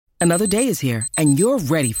Another day is here, and you're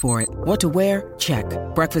ready for it. What to wear? Check.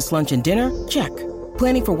 Breakfast, lunch, and dinner? Check.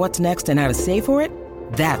 Planning for what's next and how to save for it?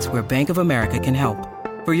 That's where Bank of America can help.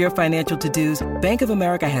 For your financial to-dos, Bank of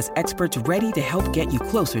America has experts ready to help get you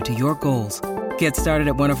closer to your goals. Get started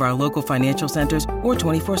at one of our local financial centers or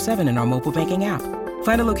 24/7 in our mobile banking app.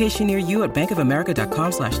 Find a location near you at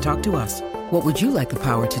bankofamerica.com/talktous. What would you like the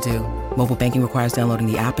power to do? Mobile banking requires downloading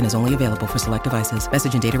the app and is only available for select devices.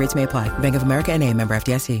 Message and data rates may apply. Bank of America N.A., member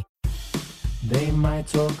FDIC. They might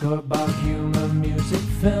talk about humor, music,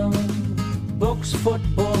 film, books,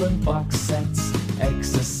 football and box sets,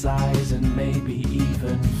 exercise and maybe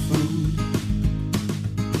even food,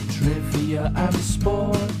 trivia and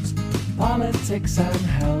sports, politics and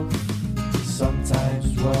health,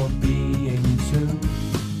 sometimes well-being too.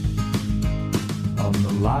 On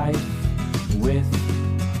the Life with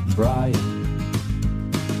Brian.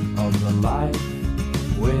 On the Life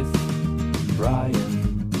with Brian.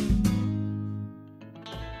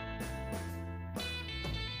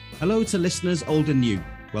 Hello to listeners old and new.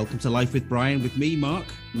 Welcome to Life with Brian with me, Mark,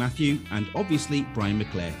 Matthew, and obviously Brian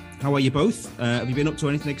McClare. How are you both? Have you been up to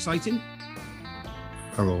anything exciting?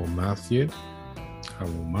 Hello, Matthew.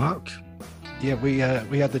 Hello, Mark. Yeah, we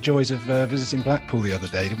had the joys of visiting Blackpool the other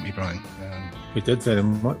day, didn't we, Brian? We did very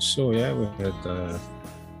much so, yeah. We had a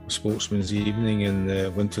sportsman's evening in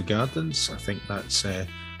the Winter Gardens. I think that's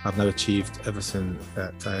I've now achieved everything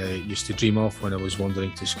that I used to dream of when I was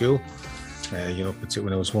wandering to school.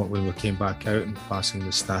 Particularly when we came back out and passing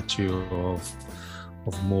the statue of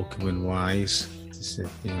Morecambe and Wise. So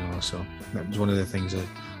that was one of the things that,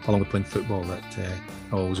 along with playing football, that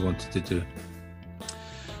I always wanted to do.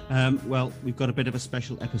 Well, we've got a bit of a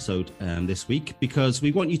special episode this week because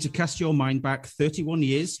we want you to cast your mind back 31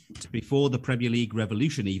 years to before the Premier League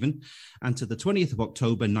revolution even, and to the 20th of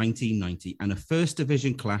October 1990 and a First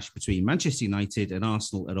Division clash between Manchester United and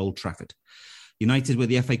Arsenal at Old Trafford. United were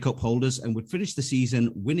the FA Cup holders and would finish the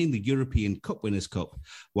season winning the European Cup Winners' Cup,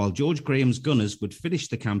 while George Graham's Gunners would finish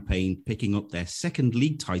the campaign picking up their second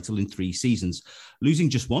league title in 3 seasons, losing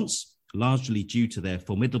just once, largely due to their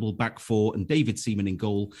formidable back four and David Seaman in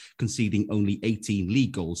goal, conceding only 18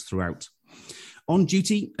 league goals throughout. On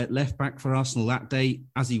duty at left-back for Arsenal that day,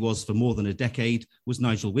 as he was for more than a decade, was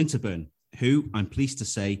Nigel Winterburn, who, I'm pleased to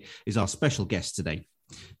say, is our special guest today.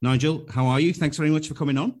 Nigel, how are you? Thanks very much for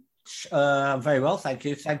coming on. Very well, thank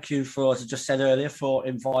you. Thank you for, as I just said earlier, for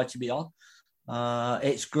inviting me on.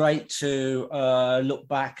 It's great to look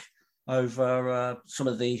back over some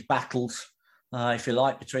of the battles, if you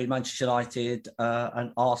like, between Manchester United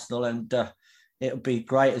and Arsenal, and it would be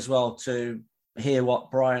great as well to hear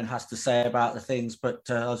what Brian has to say about the things. But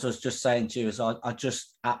as I was just saying to you, I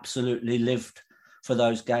just absolutely lived for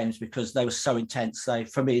those games because they were so intense.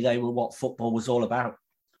 For me, they were what football was all about.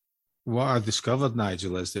 What I discovered,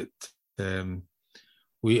 Nigel, is that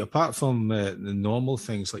we, apart from the normal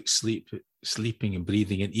things like sleeping and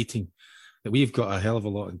breathing and eating, that we've got a hell of a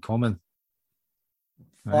lot in common.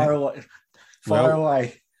 Far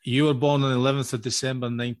away. You were born on the 11th of December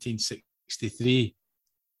 1963.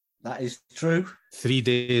 That is true. 3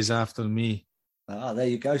 days after me. Ah, there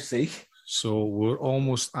you go, see. So we're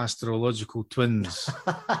almost astrological twins.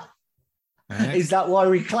 Is that why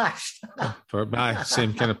we clashed?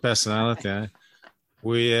 Same kind of personality.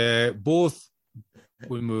 We both,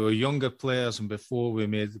 when we were younger players and before we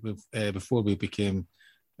became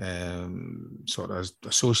sort of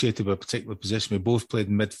associated with a particular position, we both played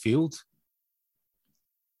midfield.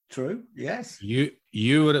 True, yes.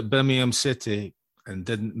 You were at Birmingham City and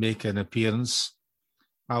didn't make an appearance.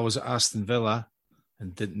 I was at Aston Villa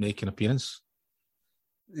and didn't make an appearance.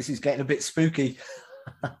 This is getting a bit spooky.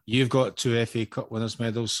 You've got 2 FA Cup Winners'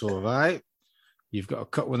 medals, so have I. You've got a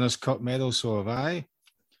Cup Winners' Cup medal, so have I.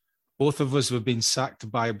 Both of us have been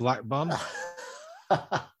sacked by Blackburn.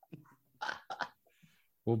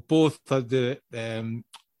 We both had the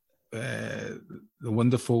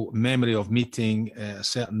wonderful memory of meeting a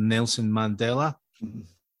certain Nelson Mandela.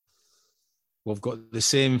 We've got the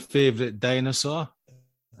same favourite dinosaur,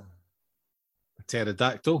 a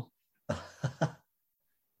pterodactyl.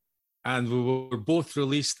 And we were both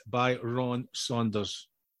released by Ron Saunders.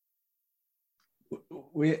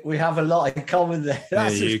 We have a lot in common there.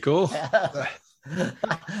 There you go.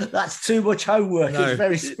 That's too much homework. It's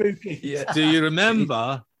very spooky. Yeah. Do you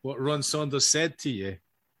remember what Ron Saunders said to you?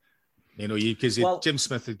 Because Jim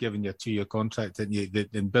Smith had given you a 2-year contract, didn't you?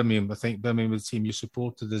 In Birmingham, I think Birmingham was the team you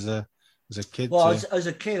supported as a kid. Well, as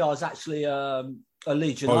a kid, I was actually a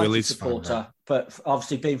Leeds United supporter, fan, right? But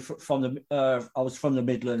obviously being I was from the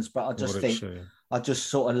Midlands, but I just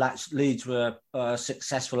sort of latched. Leeds were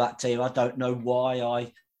successful, that team. I don't know why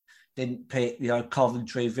I didn't pick,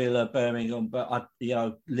 Coventry, Villa, Birmingham, but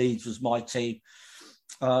Leeds was my team.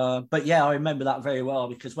 But yeah, I remember that very well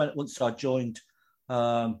because once I joined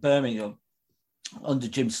Birmingham under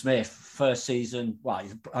Jim Smith, first season, well,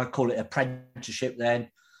 I call it apprenticeship then.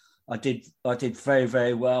 I did very,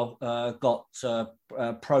 very well. Got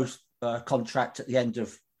a pro contract at the end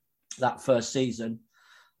of that first season.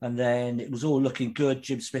 And then it was all looking good.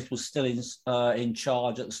 Jim Smith was still in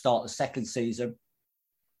charge at the start of the second season.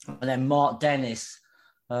 And then Mark Dennis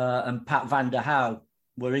and Pat Van der Houw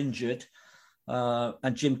were injured.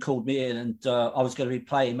 And Jim called me in and I was going to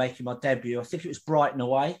be making my debut. I think it was Brighton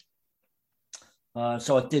away.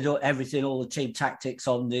 So I did everything, all the team tactics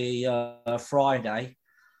on the Friday.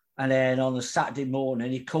 And then on the Saturday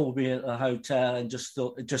morning, he called me at the hotel and just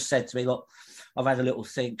said to me, look, I've had a little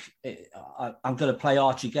think. I'm going to play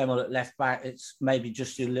Archie Gemmell at left back. It's maybe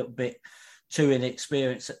just a little bit too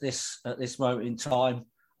inexperienced at this moment in time.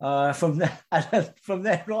 From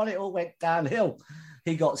there on, it all went downhill.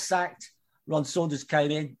 He got sacked. Ron Saunders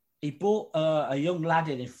came in. He brought a young lad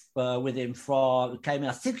in with him came in.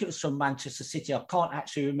 I think it was from Manchester City. I can't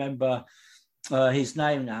actually remember his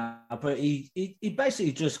name now, but he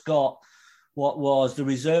basically just got what was the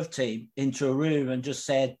reserve team into a room and just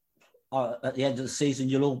said, at the end of the season,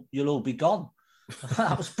 you'll all be gone.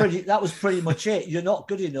 That was pretty much it. You're not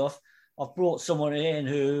good enough. I've brought someone in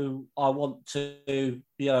who I want to,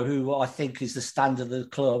 who I think is the standard of the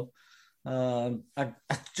club. I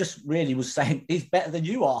just really was saying he's better than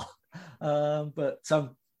you are. That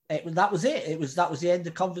was it. That was the end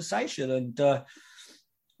of conversation. And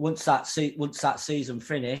once that season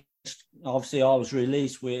finished, obviously I was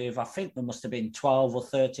released with, I think there must have been 12 or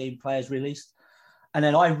 13 players released. And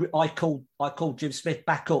then I called Jim Smith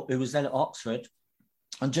back up, who was then at Oxford,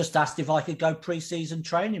 and just asked if I could go pre-season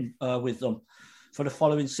training with them for the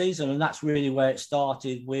following season. And that's really where it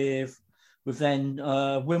started with then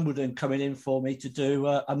Wimbledon coming in for me to do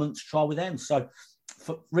a month's trial with them. So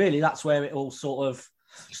really, that's where it all sort of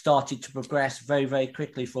started to progress very, very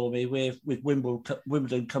quickly for me with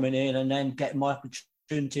Wimbledon coming in and then getting my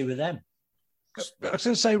opportunity with them. I was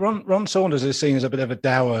going to say, Ron Saunders is seen as a bit of a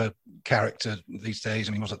dour character these days,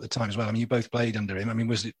 and he was at the time as well. I mean, you both played under him. I mean,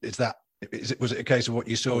 was it a case of what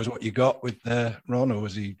you saw is what you got with Ron, or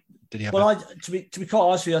did he have? Well, to be quite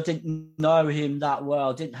honest with you, I didn't know him that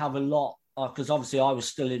well. I didn't have a lot because obviously I was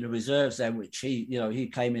still in the reserves then, which he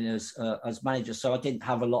came in as manager, so I didn't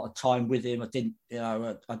have a lot of time with him. I didn't,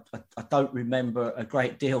 I don't remember a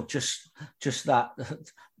great deal. Just that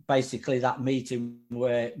basically that meeting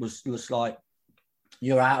where it was like,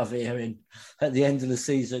 you're out of here, and at the end of the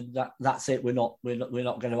season, that's it. We're not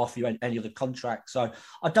going to offer you any other contract. So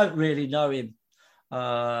I don't really know him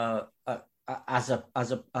as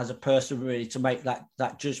a person really to make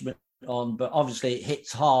that judgment on. But obviously, it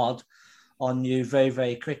hits hard on you very,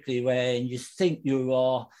 very quickly when you think you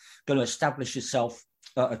are going to establish yourself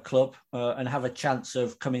at a club and have a chance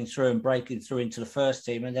of coming through and breaking through into the first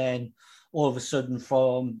team, and then all of a sudden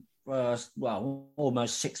from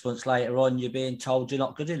almost 6 months later on, you're being told you're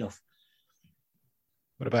not good enough.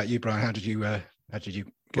 What about you, Brian? How did you?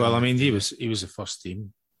 Well, I mean, he was a first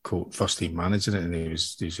team manager, and he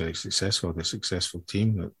was very successful. The successful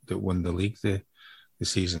team that won the league the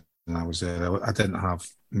season I was there. I didn't have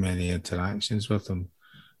many interactions with him,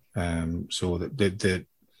 so the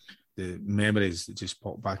memories that just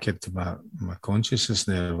popped back into my consciousness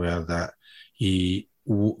there were that he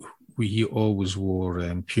always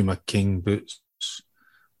wore Puma King boots,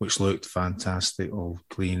 which looked fantastic, all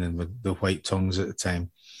clean and with the white tongues at the time.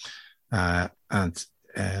 And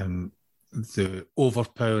the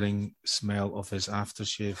overpowering smell of his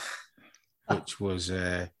aftershave, which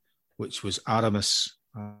was Aramis.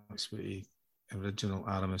 That's what original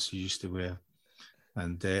Aramis he used to wear.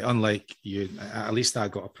 And unlike you, at least I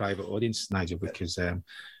got a private audience, Nigel, because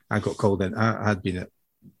I got called in. I had been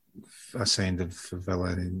assigned for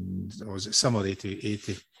Villa in, or was it summer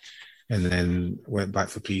 80, and then went back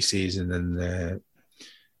for pre-season in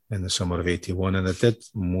the summer of 81, and I did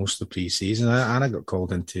most of the pre-season, and I got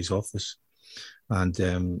called into his office,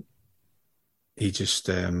 and he just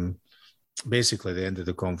basically the end of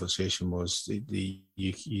the conversation was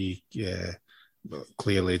he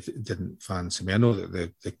clearly didn't fancy me. I know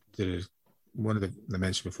that the one of the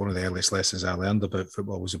mentioned before, one of the earliest lessons I learned about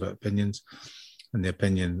football was about opinions. And the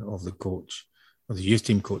opinion of the coach, or the youth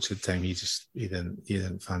team coach at the time, he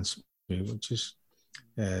didn't fancy me, which is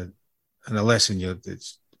and a lesson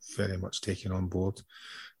it's very much taken on board.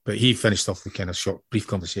 But he finished off the kind of short, brief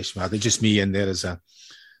conversation we had. It's just me in there as a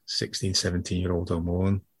 16, 17-year-old on my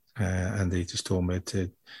own, and they just told me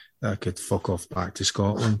that I could fuck off back to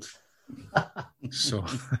Scotland. So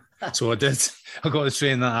I did. I got the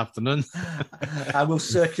train that afternoon. I will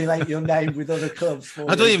circulate your name with other clubs for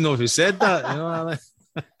I don't even know if he said that. You know,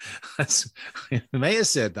 he might have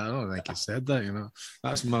said that. I don't think he said that. You know,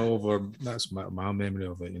 that's my memory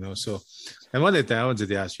of it. You know, so and one of the I wanted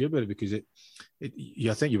to ask you about it because I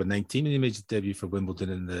think you were 19 when you made your debut for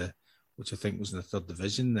Wimbledon which I think was in the third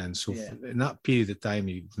division then. So in that period of time,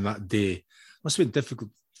 in that day, must have been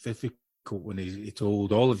difficult when he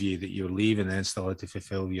told all of you that you were leaving and then still had to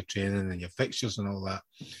fulfill your training and your fixtures and all that,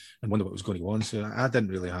 and wonder what was going on. So I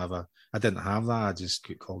didn't have that. I just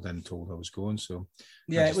got called in and told I was going. So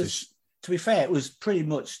it was. To be fair, it was pretty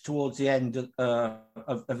much towards the end of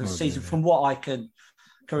the season. From what I can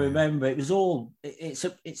remember, it was all. It's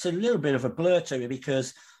a little bit of a blur to me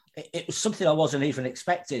because it was something I wasn't even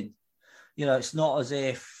expecting. You know, it's not as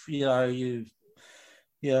if you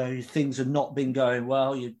things have not been going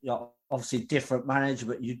well. You're obviously different manager,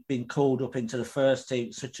 but you've been called up into the first team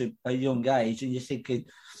at such a young age, and you're thinking,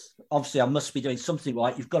 obviously, I must be doing something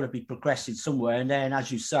right. You've got to be progressing somewhere. And then,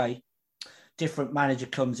 as you say, different manager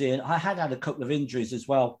comes in. I had a couple of injuries as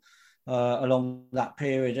well along that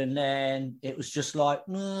period, and then it was just like,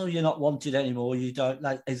 no, you're not wanted anymore. You don't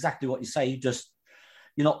like exactly what you say.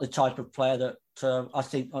 You're not the type of player that I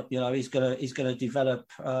think he's gonna develop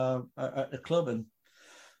at the club, and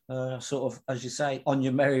sort of, as you say, on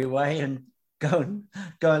your merry way and go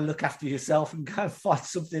and look after yourself and go and find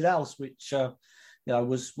something else, which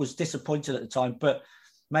was disappointed at the time, but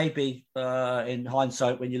maybe in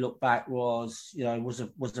hindsight, when you look back, was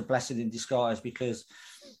a blessing in disguise because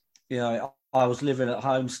I was living at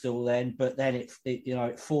home still then, but then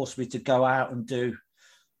it forced me to go out and do.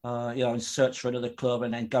 And search for another club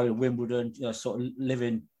and then go to Wimbledon, sort of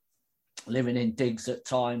living in digs at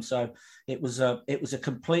times. So it was a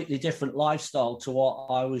completely different lifestyle to what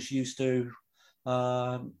I was used to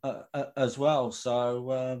as well.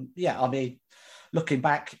 So, I mean, looking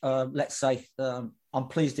back, let's say I'm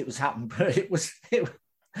pleased it was happened, but it was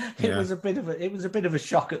a bit of a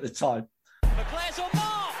shock at the time.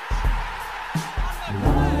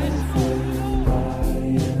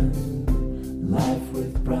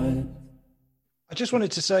 I just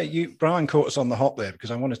wanted to say, Brian caught us on the hop there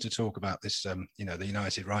because I wanted to talk about this, the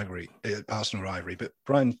United rivalry, Arsenal rivalry. But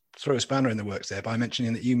Brian threw a spanner in the works there by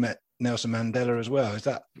mentioning that you met Nelson Mandela as well.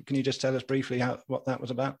 Can you just tell us briefly what that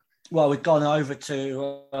was about? Well, we'd gone over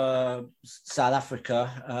to South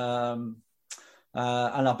Africa,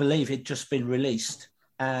 and I believe he'd just been released,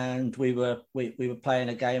 and we were playing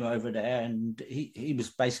a game over there, and he was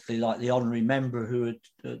basically like the honorary member who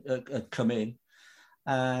had come in.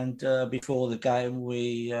 And before the game,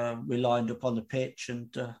 we lined up on the pitch,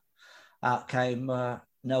 and out came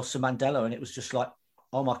Nelson Mandela, and it was just like,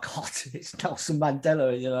 oh my God, it's Nelson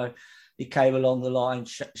Mandela. He came along the line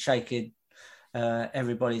shaking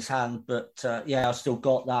everybody's hand. But I still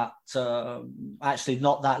got that. Actually,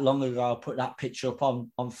 not that long ago, I put that picture up on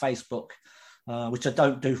Facebook, which I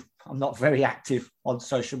don't do. I'm not very active on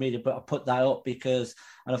social media, but I put that up and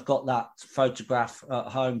I've got that photograph at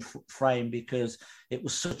home framed because it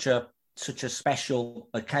was such a special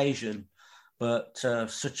occasion, but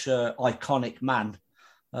such an iconic man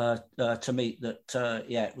to meet that.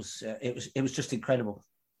 It was just incredible.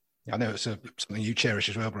 I know it's something you cherish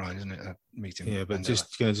as well, Brian, isn't it? A meeting. Yeah, but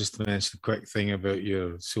just to mention a quick thing about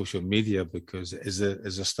your social media, because is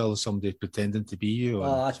there still somebody pretending to be you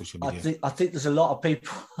on social media? I think there's a lot of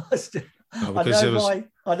people. I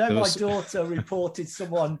know my daughter reported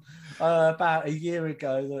someone about a year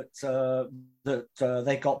ago that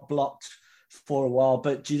they got blocked for a while.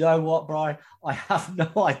 But do you know what, Brian? I have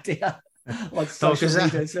no idea. On social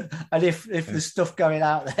media, and if there's stuff going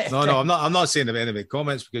out there. No, I'm not saying about any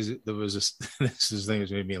comments because there was this is the thing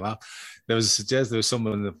that made me laugh. There was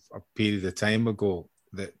someone a period of time ago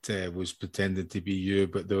that was pretending to be you,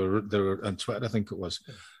 but they were on Twitter, I think it was,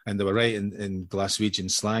 and they were writing in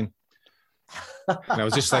Glaswegian slang. And I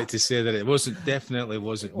would just like to say that it definitely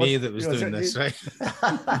wasn't me that was doing this, right?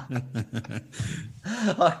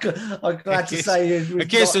 I'm glad to say in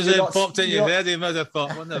case there's a popped in your head, you might have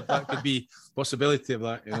thought, wonder if that could be possibility of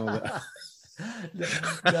that,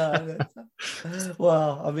 No.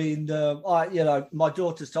 Well, I mean, my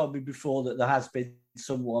daughter's told me before that there has been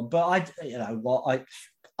someone, but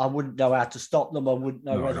I wouldn't know how to stop them. I wouldn't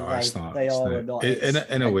know whether they are or not.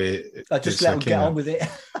 In a way, I just let them get on with it.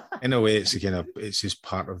 In a way, it's just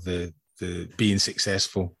part of the being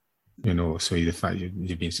successful, So the fact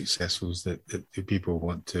you're being successful is that the people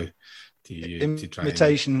want to try.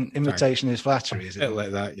 Imitation is flattery, is it?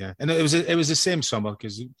 Like that, yeah. And it was the same summer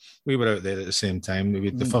because we were out there at the same time.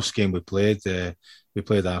 The first game we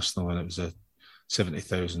played Arsenal, and it was a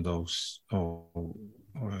 70,000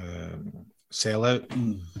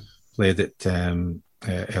 sellout. Played at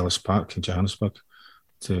Ellis Park in Johannesburg.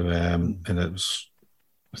 And it was,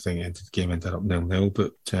 I think the game ended up 0-0.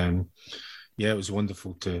 But it was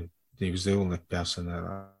wonderful to. He was the only person,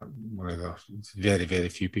 one of the very, very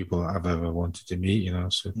few people that I've ever wanted to meet.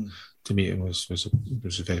 So to meet him was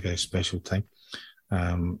a very, very special time.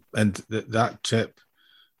 And that trip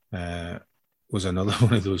was another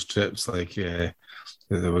one of those trips. Like there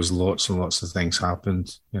was lots and lots of things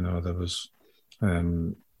happened. There was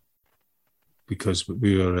because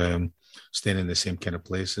we were staying in the same kind of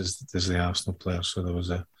place as the Arsenal players, so there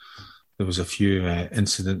was a few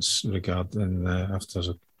incidents regarding after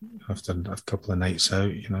a couple of nights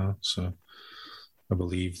out. So I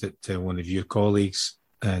believe that one of your colleagues,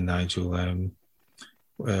 Nigel,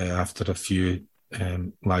 after a few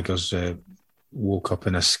laggers, woke up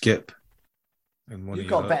in a skip. You've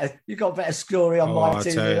got a better story on my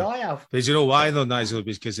team than I have. But you know why though, Nigel?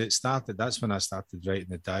 Because that's when I started writing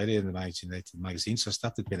the diary in the United magazine. So I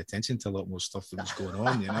started paying attention to a lot more stuff that was going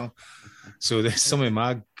on, So some of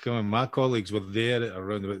my colleagues were there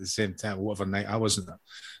around about the same time, whatever night. I wasn't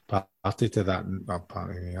party to that.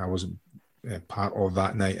 I wasn't part of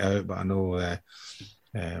that night out, but I know that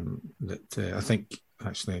I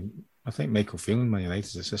think Michael Phelan, Man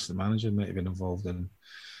United's assistant manager, might have been involved in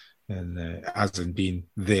as in being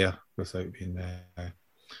there without being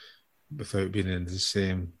in the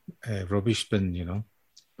same rubbish bin,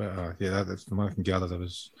 But that's from what I can gather, there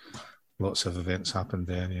was lots of events happened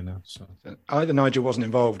there, So either Nigel wasn't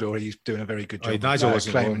involved or he's doing a very good job. Nigel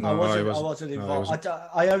wasn't involved. I wasn't involved.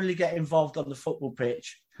 I only get involved on the football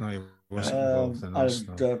pitch. No, he wasn't involved in this.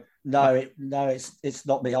 No, it's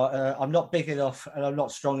not me. I'm not big enough, and I'm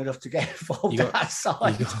not strong enough to get involved on that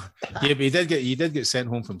side. Yeah, but you did get sent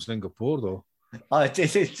home from Singapore, though. I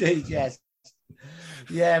did indeed, yes.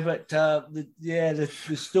 Yeah, but the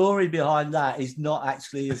story behind that is not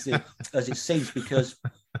actually as it seems, because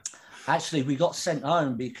actually we got sent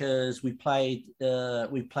home because we played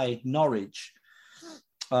Norwich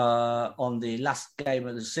on the last game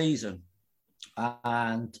of the season.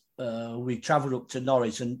 And we travelled up to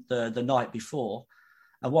Norwich and the night before.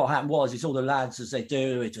 And what happened was all the lads, as they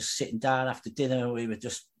do, were just sitting down after dinner. We were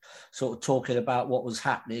just sort of talking about what was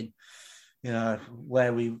happening,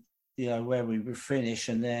 where we would finish.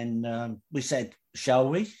 And then we said, should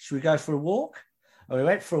we go for a walk? And we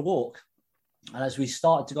went for a walk. And as we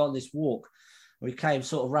started to go on this walk, we came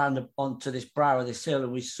sort of round onto this brow of this hill,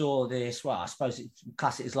 and we saw this. Well, I suppose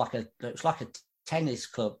it's like a tennis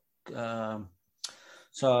club.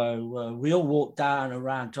 So we all walked down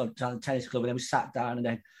around to the tennis club, and then we sat down, and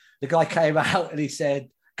then the guy came out and he said,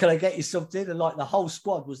 "Can I get you something?" And like the whole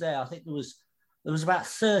squad was there. I think there was about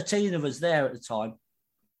 13 of us there at the time,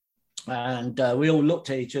 and we all looked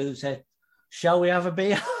at each other and said, "Shall we have a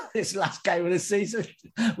beer?" This last game of the season,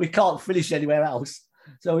 we can't finish anywhere else,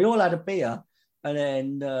 so we all had a beer. And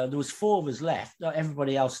then there was 4 of us left.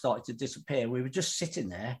 Everybody else started to disappear. We were just sitting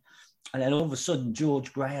there, and then all of a sudden,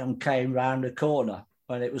 George Graham came round the corner.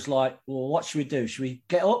 And it was like, well, what should we do? Should we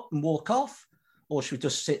get up and walk off, or should we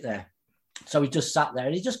just sit there? So we just sat there,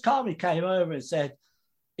 and he just calmly came over and said,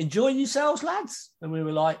 "Enjoying yourselves, lads?" And we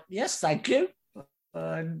were like, "Yes, thank you."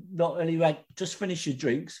 And he went, "Just finish your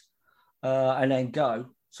drinks and then go."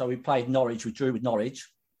 So we played Norwich. We drew with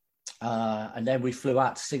Norwich. And then we flew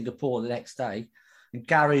out to Singapore the next day. And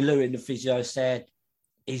Gary Lewin, the physio, said,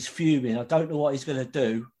 "He's fuming. I don't know what he's going to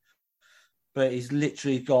do, but he's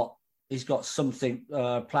literally got something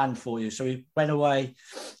planned for you." So we went away.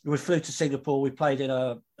 We flew to Singapore. We played in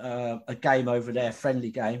a game over there,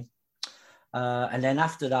 friendly game. And then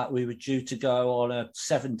after that, we were due to go on a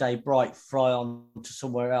 7-day break, fly on to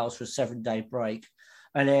somewhere else for a 7-day break.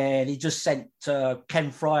 And then he just sent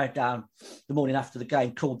Ken Fryer down the morning after the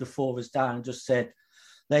game, called the 4 of us down and just said,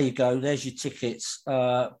 "There you go. There's your tickets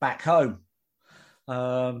back home."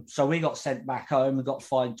 So we got sent back home and got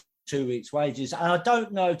fined 2 weeks' wages. And I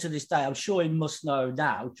don't know to this day, I'm sure he must know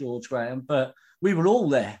now, George Graham, but we were all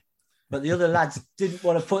there. But the other lads didn't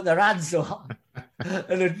want to put their hands up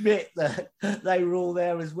and admit that they were all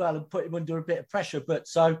there as well and put him under a bit of pressure. But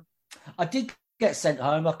so I did get sent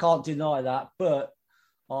home. I can't deny that. But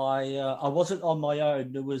I wasn't on my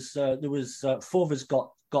own. There was 4 of us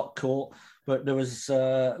got caught, but there was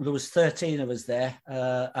 13 of us there,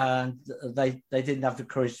 and they didn't have the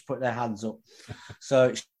courage to put their hands up. So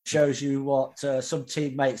it shows you what some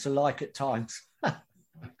teammates are like at times.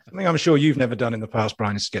 Something I'm sure you've never done in the past,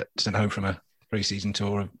 Brian, is get sent home from a pre-season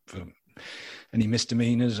tour for any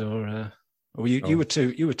misdemeanors, or you were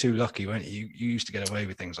too lucky, weren't you? You used to get away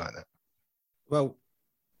with things like that. Well,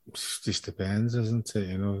 just depends, isn't it?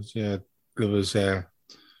 You know, yeah, there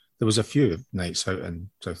was a few nights out in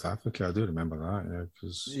South Africa. I do remember that.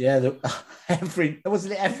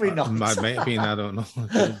 Wasn't it every night? It might have been. I don't know. It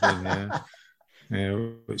could have been, yeah.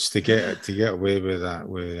 Which to get away with that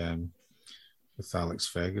with Alex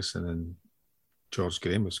Ferguson and George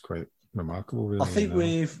Graham was quite remarkable. Really, I think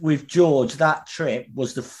with George, that trip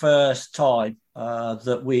was the first time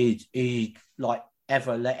that he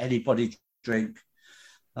ever let anybody drink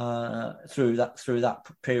through that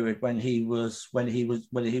period when he was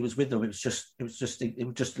with them. It was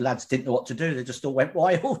just lads didn't know what to do. They just all went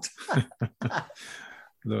wild. I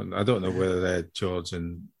don't know whether George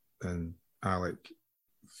and Alec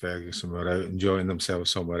Ferguson were out enjoying themselves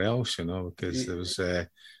somewhere else, you know, because there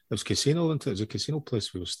was casino, and it was a casino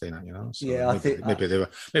place we were staying at, you know. So yeah, maybe, I think maybe they were.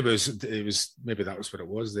 Maybe that was what it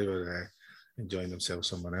was. They were enjoying themselves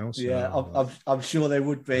somewhere else. Yeah, you know? I'm sure they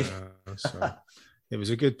would be. So it was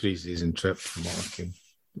a good pre-season trip from what I can,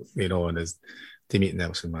 you know, and to meet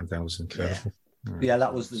Nelson Mandela was incredible. Yeah,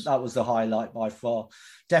 that was the highlight by far.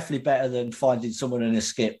 Definitely better than finding someone in a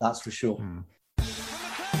skip, that's for sure.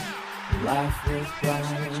 Life with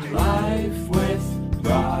Brian, life with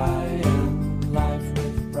Brian, life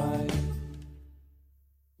with Brian.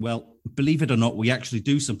 Well, believe it or not, we actually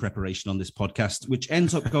do some preparation on this podcast, which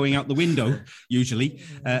ends up going out the window usually.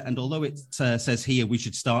 And although it says here we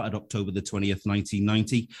should start at October the 20th,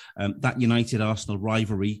 1990, that United-Arsenal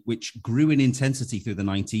rivalry, which grew in intensity through the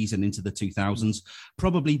 90s and into the 2000s,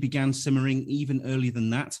 probably began simmering even earlier than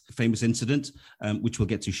that famous incident, which we'll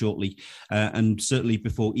get to shortly, and certainly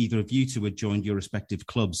before either of you two had joined your respective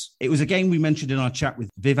clubs. It was a game we mentioned in our chat with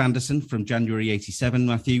Viv Anderson from January 87,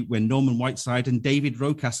 Matthew, when Norman Whiteside and David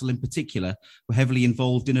Rocastle in particular were heavily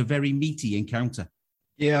involved in a very meaty encounter.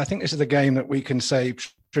 Yeah, I think this is the game that we can say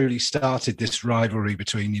truly started this rivalry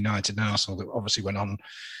between United and Arsenal that obviously went on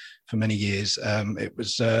for many years. It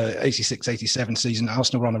was 86-87 season.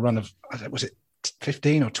 Arsenal were on a run of, was it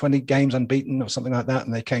 15 or 20 games unbeaten or something like that,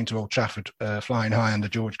 and they came to Old Trafford flying high under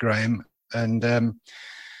George Graham. And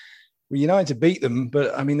United beat them,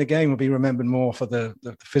 but I mean, the game will be remembered more for the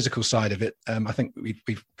physical side of it. I think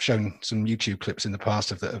we've shown some YouTube clips in the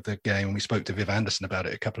past of the game, and we spoke to Viv Anderson about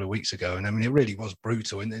it a couple of weeks ago. And I mean, it really was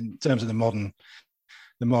brutal. And in terms of the modern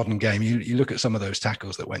game, you look at some of those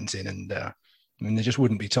tackles that went in, and I mean, they just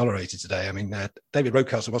wouldn't be tolerated today. I mean, David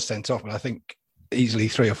Rocastle was sent off, but I think easily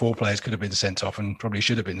 3 or 4 players could have been sent off and probably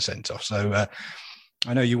should have been sent off. So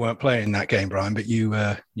I know you weren't playing in that game, Brian, but you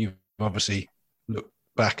obviously looked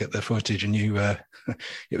back at the footage, and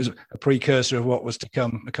it was a precursor of what was to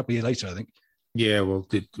come a couple of years later, I think. Yeah, well,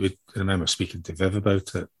 I remember speaking to Viv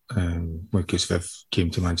about it, because Viv came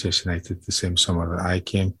to Manchester United the same summer that I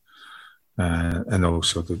came, and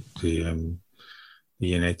also the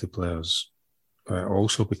United players,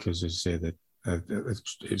 also because they say that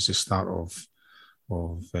it was the start of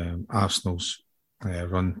Arsenal's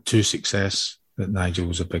run to success that Nigel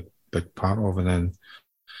was a big part of, and then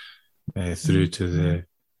through to the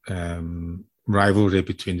rivalry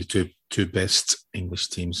between the two best English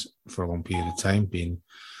teams for a long period of time, being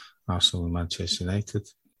Arsenal and Manchester United.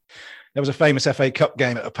 There was a famous FA Cup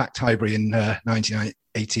game at a packed Highbury in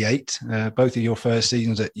 1988, both of your first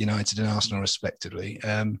seasons at United and Arsenal respectively.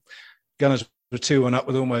 Gunners were 2-1 up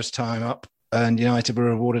with almost time up, and United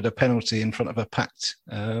were awarded a penalty in front of a packed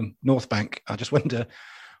North Bank. I just wonder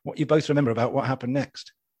what you both remember about what happened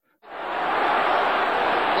next.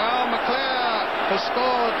 Has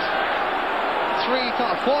scored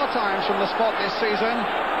 4 times from the spot this season.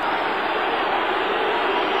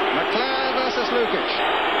 McClare versus Lukic.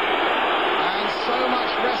 And so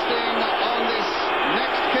much resting on this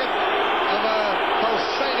next kick of a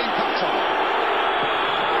pulsating puck.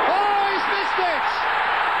 Oh, he's missed it!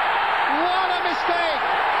 What a mistake!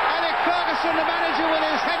 Eric Ferguson, the manager, with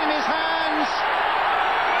his head in his hands.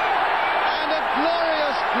 And a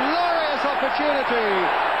glorious opportunity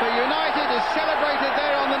for United is celebrated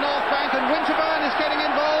there on the North Bank, and Winterburn is getting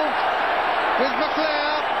involved with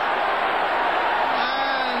McClare,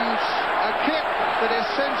 and a kick that is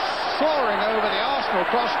sent soaring over the Arsenal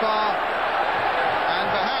crossbar, and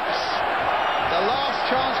perhaps the last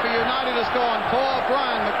chance for United has gone. Poor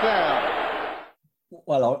Brian McClare.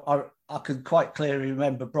 Well, I can quite clearly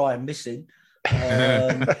remember Brian missing,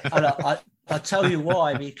 and I'll tell you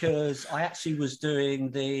why, because I actually was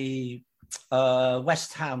doing the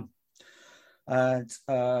West Ham and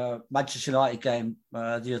Manchester United game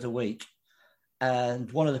the other week, and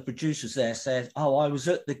one of the producers there said, I was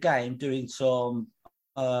at the game doing some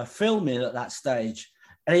filming at that stage,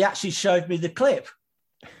 and he actually showed me the clip,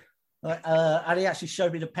 and he actually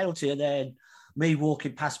showed me the penalty, and then me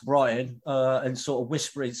walking past Brian and sort of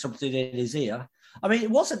whispering something in his ear. I mean,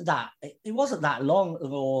 it wasn't that long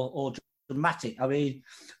or dramatic. I mean,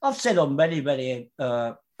 I've said on many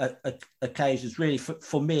occasions, really,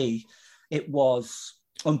 for me, it was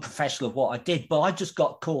unprofessional of what I did, but I just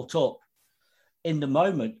got caught up in the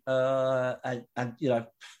moment, and you know,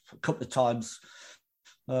 a couple of times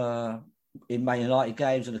in Man United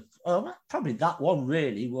games, and probably that one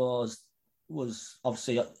really was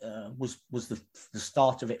obviously was the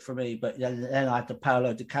start of it for me. But then I had the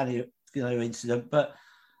Paolo Di Canio, you know, incident. But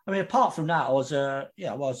I mean, apart from that, I was a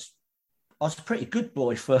pretty good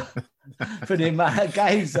boy for the amount of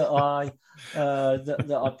games that I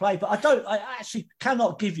played. But I actually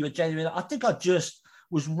cannot give you a genuine. I think I just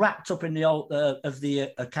was wrapped up in the old of the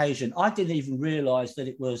occasion. I didn't even realise that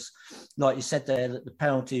it was, like you said there, that the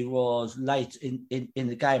penalty was late in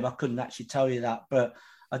the game. I couldn't actually tell you that, but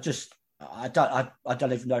I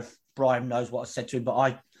don't even know if Brian knows what I said to him,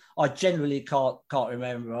 but I generally can't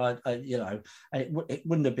remember. You know, and it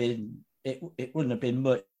wouldn't have been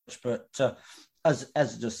much, but as I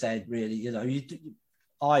just said, really, you know,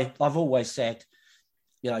 I've always said,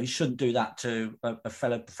 you know, you shouldn't do that to a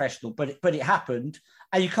fellow professional, but it happened,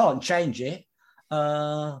 and you can't change it.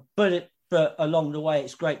 But along the way,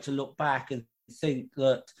 it's great to look back and think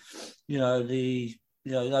that, you know,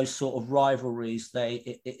 those sort of rivalries,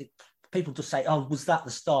 people just say, oh, was that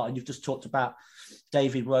the start? And you've just talked about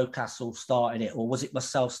David Rocastle starting it, or was it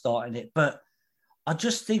myself starting it? But I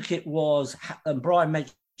just think it was, and Brian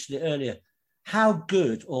mentioned it earlier, how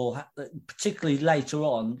good, or particularly later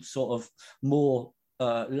on, sort of more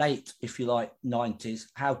late, if you like, 90s,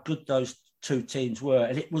 how good those two teams were.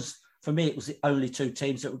 And it was, for me, it was the only two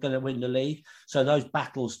teams that were going to win the league. So those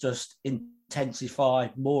battles just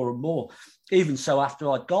intensified more and more. Even so, after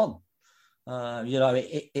I'd gone, you know,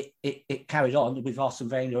 it carried on with Arsene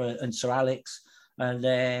Wenger and Sir Alex, and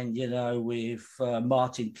then, you know, with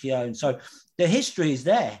Martin Keown. So the history is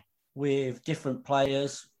there with different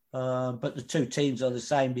players, but the two teams are the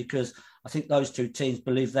same, because I think those two teams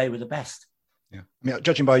believed they were the best. Yeah, I mean,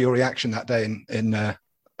 judging by your reaction that day in at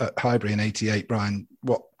Highbury in '88, Brian,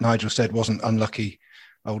 what Nigel said wasn't unlucky,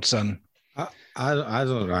 old son. I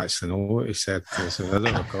don't actually know what he said. So I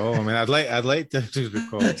don't recall. I mean, I'd like to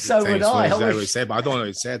recall. So would I. I would say, but I don't know what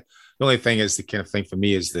he said. The only thing is, the kind of thing for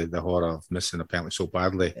me is the horror of missing a penalty so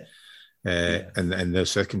badly, and the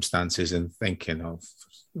circumstances, and thinking of,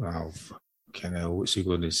 well, kind of, what's he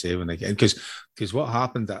going to say when again? Because what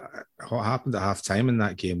happened at half time in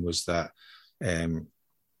that game was that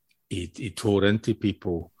he tore into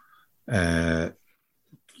people.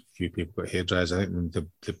 Few people got hairdryers. I think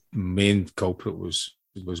the main culprit was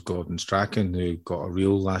Gordon Strachan, who got a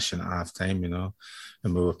real lashing at half time, you know,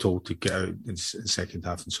 and we were told to get out in the second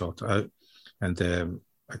half and sort it out. And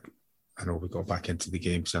I know we got back into the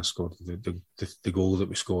game because I scored the goal that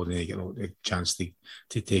we scored, and you get a chance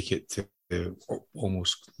to take it to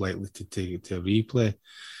almost likely to take it to a replay.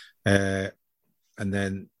 And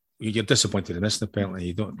then you're disappointed in missing a penalty.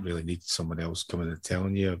 You don't really need someone else coming and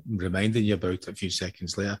telling you, reminding you about it a few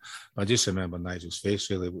seconds later. But I just remember Nigel's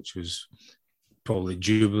face, really, which was probably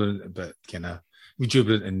jubilant, but kind of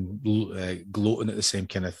jubilant and gloating at the same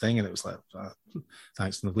kind of thing. And it was like,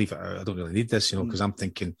 thanks, and leave it out. I don't really need this, you know, because I'm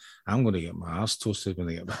thinking I'm going to get my arse toasted when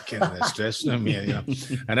I get back into this dressing room. Yeah, you know.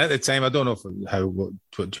 And at the time, I don't know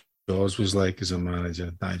what Jaws was like as a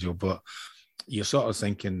manager, Nigel, but you're sort of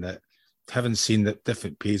thinking that, having seen the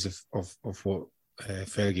different pace of what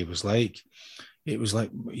Fergie was like, it was like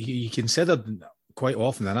you considered quite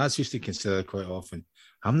often, and I used to consider quite often,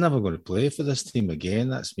 I'm never going to play for this team again.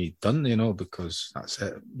 That's me done, you know, because that's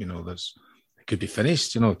it. You know, it could be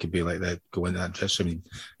finished. You know, it could be like that. Go into that dressing room,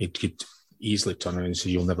 it could easily turn around and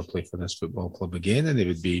say, "You'll never play for this football club again," and it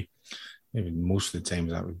would be, maybe most of the time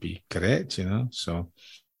that would be correct. You know, so.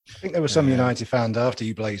 I think there were some United fans after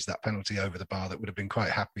you blazed that penalty over the bar that would have been quite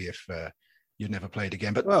happy if you'd never played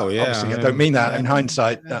again. But obviously, I don't mean that in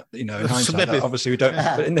hindsight. Obviously we don't.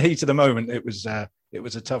 But in the heat of the moment, it was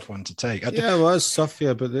a tough one to take. It was tough,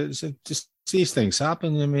 yeah. But it's just these things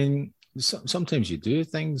happen. I mean, sometimes you do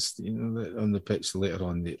things, you know, on the pitch later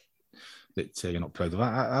on that you're not proud of.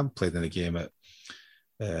 I played in a game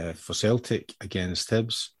for Celtic against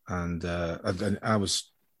Hibs, and I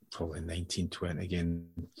was probably 19, 20 again,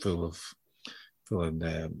 full of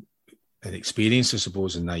inexperience, I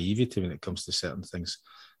suppose, and naivety when it comes to certain things.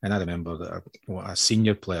 And I remember that a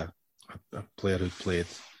senior player, a player who played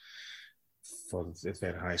for the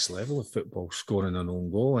very highest level of football, scoring an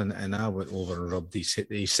own goal, and I went over and rubbed.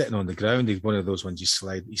 He's sitting on the ground. He's one of those ones you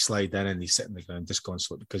slide in and he's sitting on the ground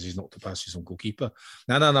disconsolate because he's knocked it past his own goalkeeper.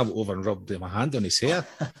 And I went over and rubbed my hand on his hair.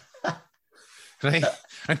 right,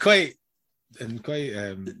 and quite.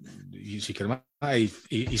 You can imagine,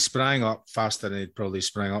 he sprang up faster than he'd probably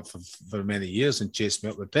sprang up for many years and chased me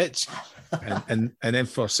up the pitch, and then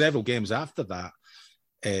for several games after that,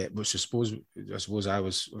 which I suppose I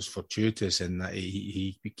was fortuitous in that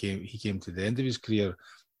he came to the end of his career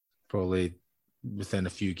probably within a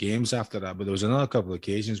few games after that. But there was another couple of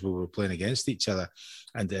occasions where we were playing against each other,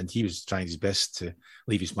 and he was trying his best to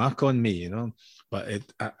leave his mark on me, But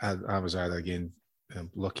I was either again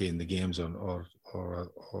lucky in the games or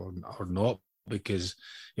not, because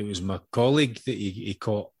it was my colleague that he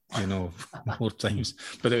caught, more times.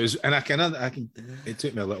 But it was, and I can. It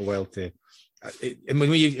took me a little while to.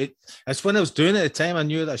 It's when I was doing it at the time, I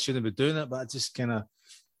knew that I shouldn't be doing it, but I just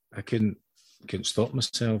I couldn't stop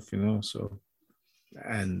myself, So,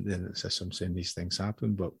 and then it's as I'm saying, these things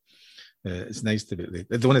happen, but it's nice to be.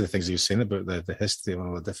 One of the things you were saying about the history and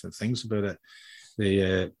all the different things about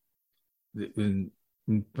it,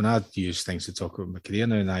 when I use things to talk about my career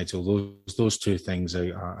now, Nigel, those two things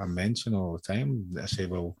I mention all the time. I say,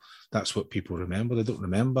 well, that's what people remember. They don't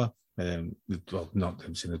remember. Well, not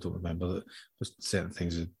them saying they don't remember that there's certain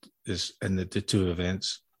things is in the two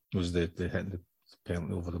events was the hitting the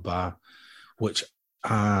penalty over the bar, which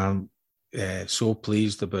I'm so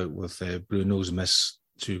pleased about with Bruno's miss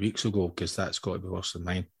 2 weeks ago, because that's got to be worse than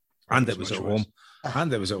mine. And it was at home.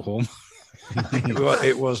 And it was at home.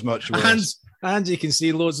 It was much worse. And you can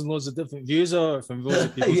see loads and loads of different views of it from loads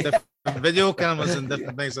of people's different video cameras and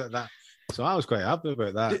different things like that. So I was quite happy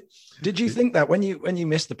about that. Did you think that when you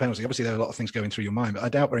missed the penalty? Obviously, there were a lot of things going through your mind, but I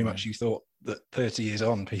doubt very much you thought that 30 years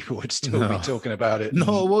on, people would still be talking about it.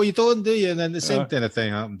 No, well, you don't, do you? And then the same kind of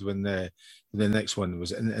thing happened when the next one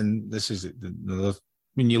was, and this is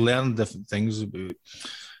when you learn different things about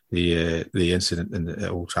the incident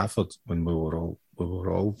at Old Trafford when we were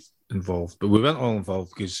all involved, but we weren't all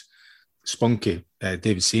involved because Spunky,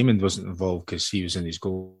 David Seaman, wasn't involved because he was in his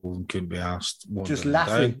goal and couldn't be asked. Just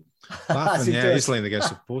laughing. He's laying against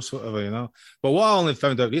the post, whatever, But what I only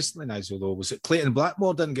found out recently, Nigel, though, was that Clayton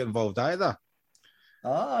Blackmore didn't get involved either.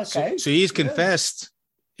 Oh, okay. So he's confessed.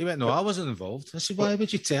 He went, no, I wasn't involved. I said, why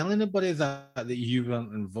would you tell anybody that you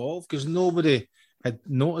weren't involved? Because nobody had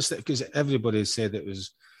noticed it, because everybody said it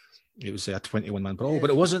was a 21-man brawl,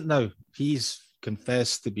 but it wasn't now. He's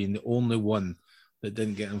confessed to being the only one that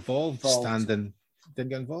didn't get involved. Didn't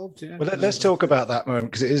get involved. Yeah. Well, let's talk about that moment,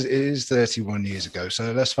 because it is 31 years ago.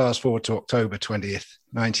 So let's fast forward to October 20th,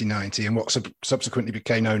 1990, and what subsequently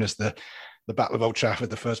became known as the Battle of Old Trafford,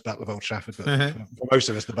 the first Battle of Old Trafford. But for most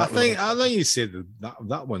of us, the Battle. I think you said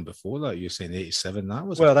that one before that. You're saying 87. That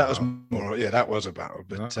was that was a battle.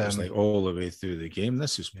 But that was like all the way through the game.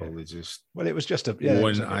 This was probably just. Well, it was just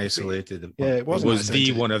one isolated. Yeah, it was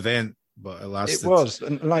the one event. But it lasted. It was,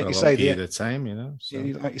 and like you say, the time, So.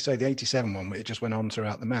 Like you say, the 87 one, it just went on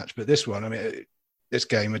throughout the match. But this one, this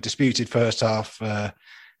game, a disputed first half.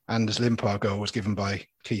 Anders Limpar goal was given by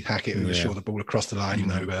Keith Hackett, who was sure the ball across the line.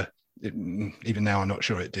 Even now, I'm not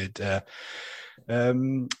sure it did.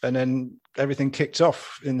 And then everything kicked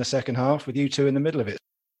off in the second half with you two in the middle of it.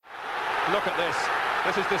 Look at this.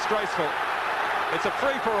 This is disgraceful. It's a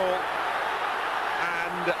free for all,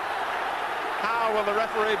 and. How will the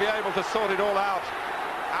referee be able to sort it all out?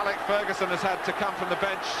 Alec Ferguson has had to come from the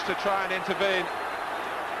bench to try and intervene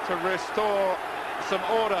to restore some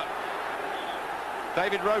order.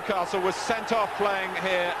 David Rocastle was sent off playing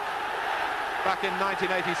here back in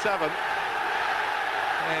 1987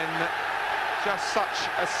 in just such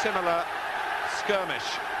a similar skirmish.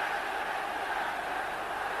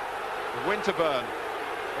 Winterburn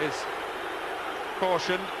is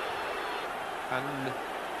cautioned, and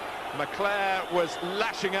McClare was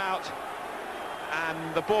lashing out,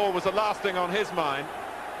 and the ball was the last thing on his mind,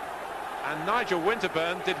 and Nigel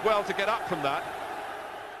Winterburn did well to get up from that.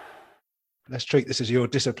 Let's treat this as your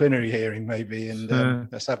disciplinary hearing, maybe, and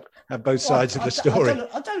let's have both sides of the story.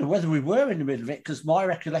 I don't know whether we were in the middle of it, because my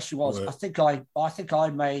recollection was I think I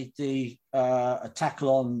made the a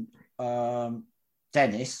tackle on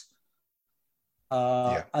Dennis.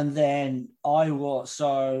 And then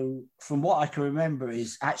so from what I can remember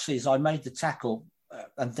is actually as I made the tackle,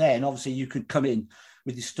 and then obviously you could come in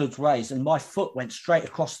with your studs raised, and my foot went straight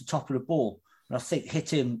across the top of the ball, and I think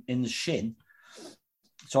hit him in the shin.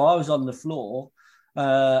 So I was on the floor,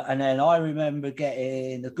 and then I remember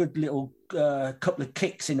getting a good little couple of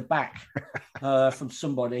kicks in the back from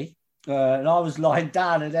somebody, and I was lying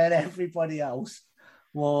down, and then everybody else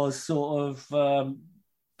was sort of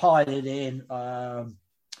piling in. I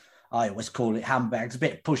always call it handbags, a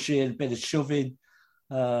bit of pushing, a bit of shoving,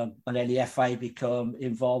 and then the FA become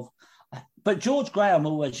involved. But George Graham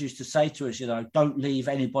always used to say to us, don't leave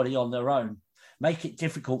anybody on their own. make it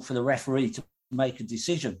difficult for the referee to make a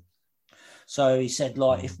decision. So he said,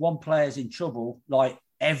 like, if one player's in trouble, like,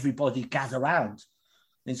 everybody gather round.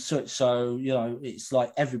 And so, you know, it's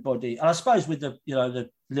like everybody, and I suppose with the, you know, the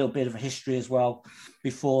little bit of a history as well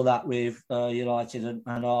before that with United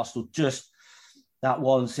and Arsenal, just that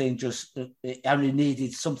one thing, just it only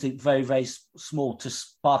needed something very, very small to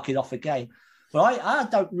spark it off again. But I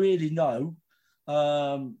don't really know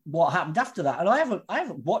what happened after that, and I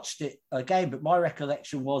haven't watched it again. But my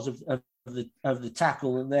recollection was of the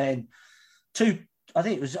tackle, and then I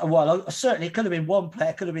think it was, well, certainly it could have been one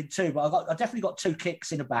player, could have been two, but I definitely got two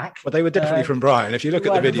kicks in the back. Well, they were definitely from Brian. If you look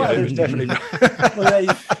at the video, it was definitely.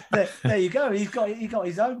 Well, there you go. He got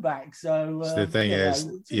his own back. So the thing is,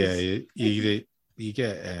 you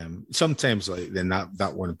get sometimes, like then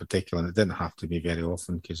that one in particular, and it didn't have to be very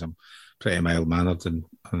often because I'm pretty mild mannered and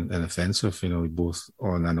offensive, you know, both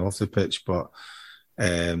on and off the pitch. But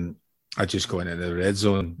I just got into the red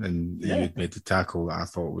zone, and you had made the tackle that I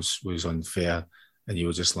thought was unfair. And you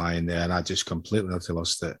were just lying there, and I just completely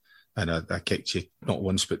lost it. And I kicked you not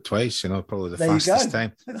once but twice. You know, probably the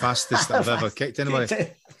fastest I've ever kicked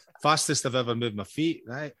anybody. Fastest I've ever moved my feet,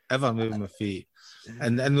 right? Ever moved my feet.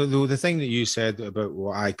 And the thing that you said about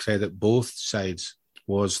what I credit both sides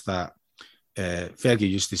was that Fergie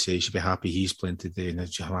used to say he should be happy he's playing today, and I'm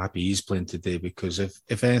happy he's playing today, because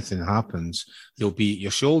if anything happens, they'll be at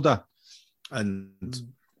your shoulder. And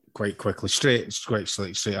quite quickly, straight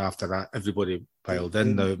after that, everybody piled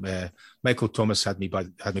in. Now, Michael Thomas had me by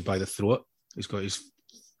the throat. He's got his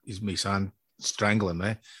hand strangling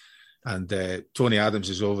me, and Tony Adams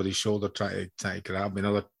is over his shoulder trying to grab me, and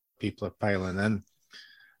other people are piling in.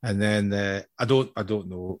 And then I don't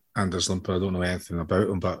know Anders Limper. I don't know anything about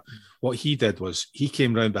him, but what he did was he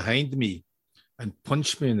came round behind me and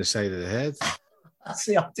punched me in the side of the head.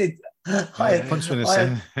 See, I did. Punched me in the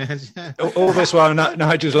side. All this while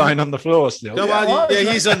Nigel's lying on the floor still. No,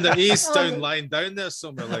 he's lying down there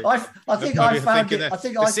somewhere. Like I think I found it. I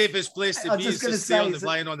think the safest place to be is to stay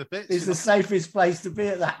lying on the pitch. It's the safest place to be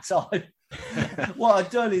at that time. What I'd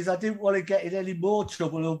done is I didn't want to get in any more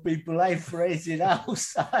trouble or be blamed for anything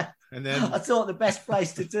else. And then I thought the best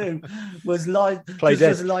place to do was lie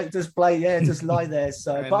there.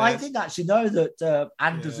 So, but I didn't actually know that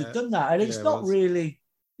Anders had done that, and it's not really.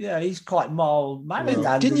 Yeah, he's quite mild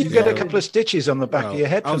mannered. Didn't you get a couple of stitches on the back of your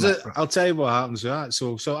head? I'll tell you what happens with that.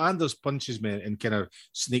 So Anders punches me and kind of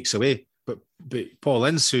sneaks away, but Paul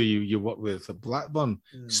Ince, who you work with at Blackburn,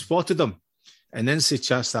 spotted him. And then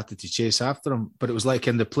started to chase after him. But it was like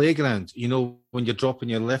in the playground, you know, when you're dropping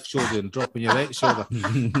your left shoulder and dropping your right shoulder,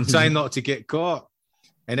 trying not to get caught.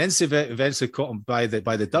 And Ince eventually caught him by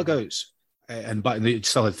the dugouts. And they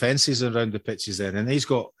still had fences around the pitches then. And he's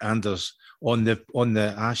got Anders on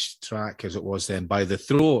the ash track, as it was then, by the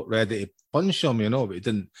throat, ready to punch him, you know, but he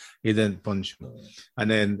didn't punch him. And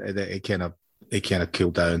then it kind of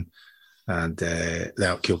cooled down. And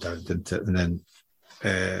cooled down, didn't it? And then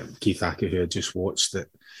Keith Acker, who had just watched it,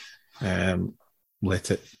 let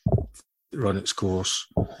it run its course,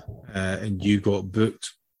 and you got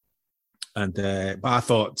booked. And but I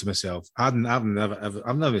thought to myself, I've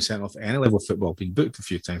never been sent off at any level of football. Been booked a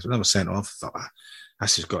few times, but never sent off. I thought,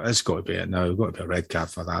 this has got to be it now. We've got to be a red card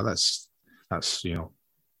for that. That's you know,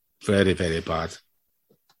 very, very bad.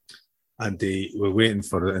 And they were waiting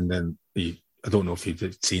for it, and then I don't know if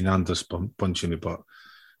you'd seen Anders punching me, but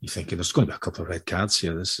you're thinking there's going to be a couple of red cards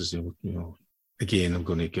here. This is, you know, again, I'm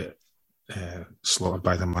going to get slaughtered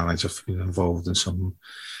by the manager for being involved in something.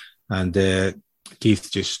 And Keith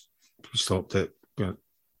just stopped it,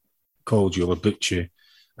 called you or booked you,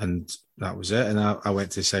 and that was it. And I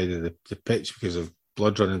went to the side of the pitch because of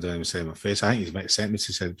blood running down the side of my face. I think he might have sent me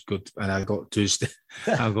to say good, and I got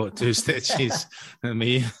two stitches in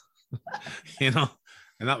me, you know,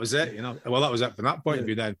 and that was it. You know, well, that was it from that point of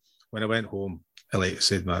view. Then when I went home, like I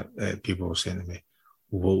said, my people were saying to me,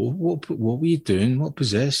 "What were you doing? What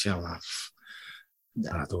possessed you?"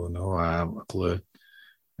 I don't know. I have a clue.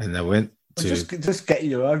 And I went to just getting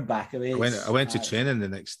your own back. I mean, I went to training the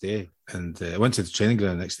next day, and I went to the training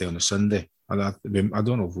ground the next day on a Sunday. And I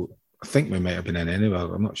don't know. I think we might have been in anyway.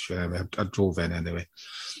 I'm not sure. I drove in anyway.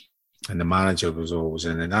 And the manager was always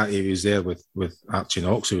in, and he was there with Archie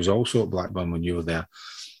Knox, who was also at Blackburn when you were there.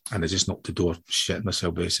 And I just knocked the door, shit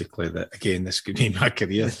myself, basically, that, again, this could be my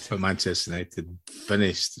career for Manchester United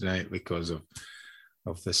finished, right, because of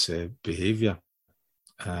this behaviour.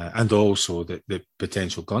 And also the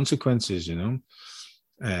potential consequences, you know.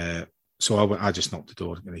 So I just knocked the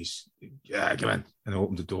door, and he's, come in. And I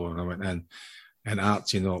opened the door, and I went in. And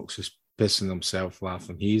Archie Knox is pissing himself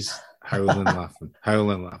laughing. He's howling, laughing.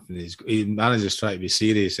 He manages to try to be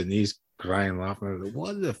serious, and he's crying, laughing. Like,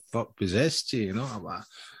 what the fuck possessed you? You know, I'm like,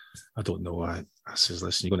 I don't know. I says,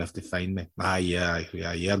 listen, you're going to have to find me. Yeah,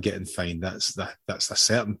 you're getting fined. That's a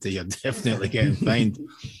certainty. You're definitely getting fined.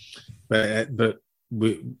 But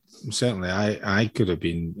certainly, I could have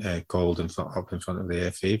been called up in front of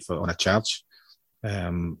the FA on a charge,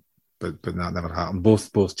 but that never happened.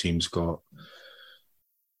 Both teams got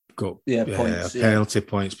points, penalty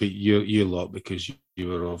points, but you lot, because you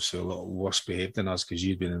were obviously a lot worse behaved than us because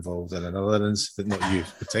you'd been involved in another incident, not you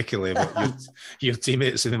particularly, but your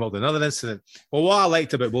teammates involved in another incident. Well, what I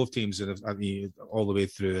liked about both teams all the way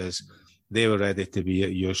through is they were ready to be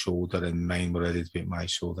at your shoulder and mine were ready to be at my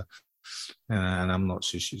shoulder. And I'm not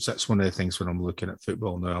so sure. That's one of the things when I'm looking at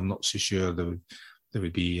football now. I'm not so sure there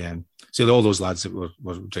would be. See, all those lads that were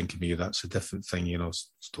drinking beer, that's a different thing. You know, it's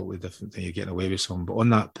a totally different thing. You're getting away with something. But on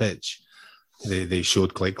that pitch, they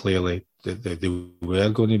showed quite clearly that they were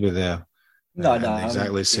going to be there. No,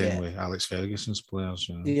 exactly the same way Alex Ferguson's players.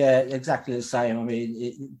 You know? Yeah, exactly the same. I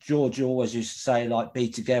mean, George always used to say, like, be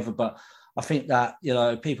together. But I think that, you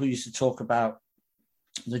know, people used to talk about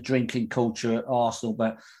the drinking culture at Arsenal,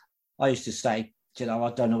 but I used to say, you know,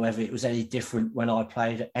 I don't know whether it was any different when I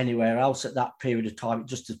played anywhere else at that period of time. It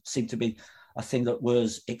just seemed to be a thing that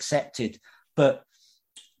was accepted. But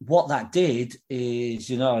what that did is,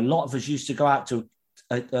 you know, a lot of us used to go out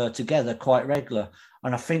together quite regular.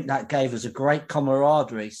 And I think that gave us a great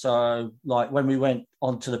camaraderie. So, like, when we went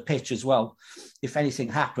onto the pitch as well, if anything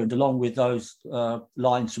happened, along with those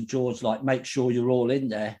lines from George, like, make sure you're all in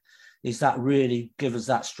there, is that really give us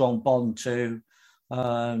that strong bond to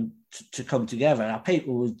come together. Now,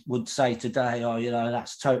 people would say today, oh, you know,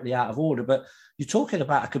 that's totally out of order. But you're talking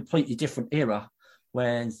about a completely different era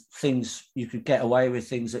when you could get away with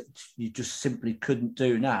things that you just simply couldn't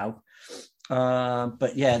do now.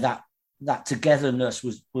 But yeah, that togetherness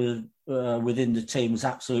was within the team was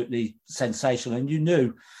absolutely sensational. And you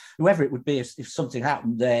knew whoever it would be, if something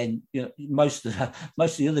happened, then, you know, most of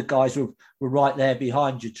the other guys were right there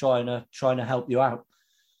behind you trying to help you out.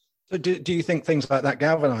 So do you think things like that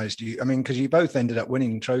galvanised you? I mean, because you both ended up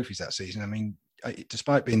winning trophies that season. I mean,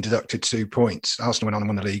 despite being deducted 2 points, Arsenal went on and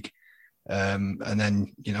won the league. And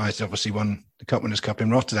then United obviously won the Cup Winners' Cup in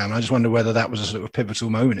Rotterdam. And I just wonder whether that was a sort of pivotal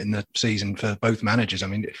moment in the season for both managers. I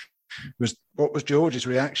mean, what was George's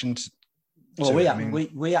reaction to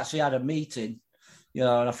we actually had a meeting, you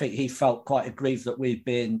know, and I think he felt quite aggrieved that we'd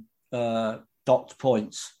been docked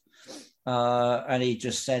points. And he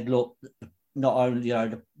just said, look, not only, you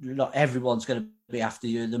know, not everyone's going to be after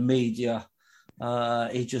you, the media.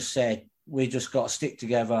 He just said, we just got to stick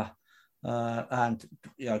together and,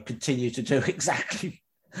 you know, continue to do exactly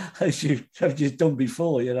as you've done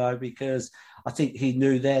before, you know, because I think he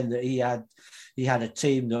knew then that he had a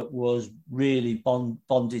team that was really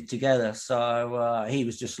bonded together. So he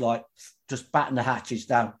was just like, just batten the hatches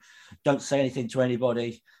down. Don't say anything to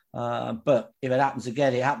anybody. But if it happens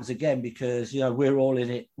again, it happens again, because, you know, we're all in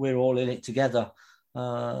it together.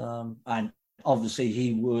 And obviously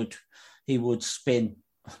he would spin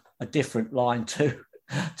a different line to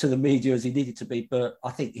the media as he needed to be. But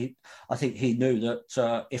I think he knew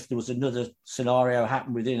that if there was another scenario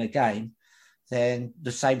happen within a game, then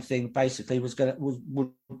the same thing basically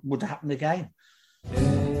would happen again.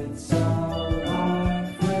 It's all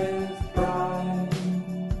right with Brian.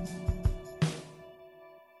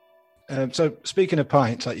 So speaking of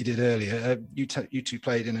pints, like you did earlier, you two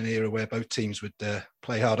played in an era where both teams would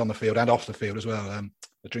play hard on the field and off the field as well.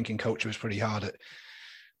 The drinking culture was pretty hard at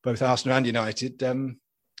both Arsenal and United.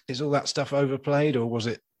 Is all that stuff overplayed, or was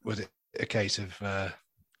it a case of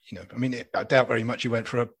you know? I mean, I doubt very much you went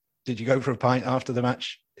for a. Did you go for a pint after the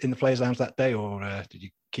match in the players' lounge that day, or did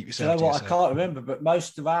you keep yourself? You know what? I can't remember, but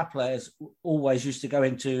most of our players always used to go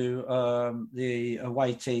into the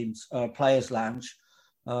away team's players' lounge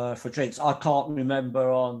for drinks. I can't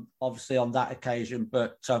remember on that occasion,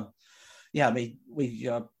 but yeah, I mean, we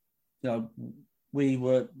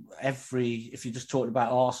were if you just talked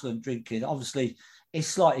about Arsenal and drinking, obviously it's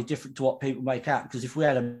slightly different to what people make out, because if we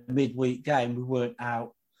had a midweek game, we weren't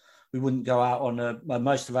out. We wouldn't go out on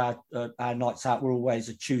most of our nights out were always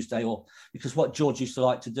a Tuesday, or because what George used to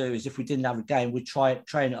like to do is if we didn't have a game, we'd train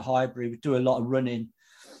at Highbury. We'd do a lot of running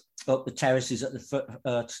up the terraces at the foot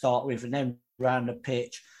to start with, and then around the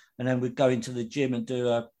pitch, and then we'd go into the gym and do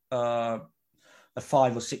a 5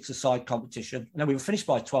 or 6-a-side competition. And then we were finished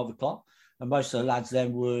by 12 o'clock, and most of the lads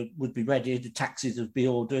then would be ready. The taxis would be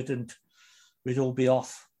ordered, and we'd all be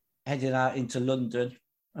off heading out into London.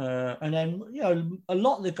 And then, you know, a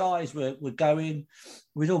lot of the guys were going.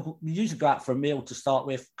 We usually go out for a meal to start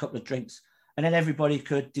with, a couple of drinks, and then everybody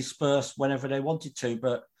could disperse whenever they wanted to.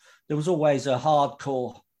 But there was always a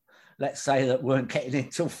hardcore let's say, that weren't getting in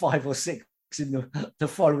till 5 or 6 in the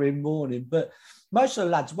following morning. But most of the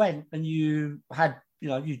lads went, and you had,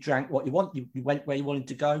 you drank what you want, you went where you wanted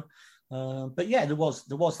to go. But yeah, there was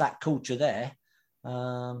that culture there.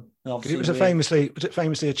 It was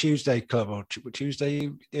famously a Tuesday club, or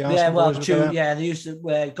Tuesday? They used to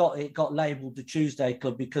it got labelled the Tuesday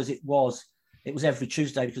club because it was every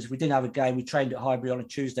Tuesday, because if we didn't have a game, we trained at Highbury on a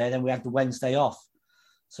Tuesday, and then we had the Wednesday off.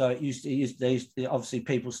 So obviously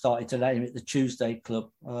people started to name it the Tuesday club.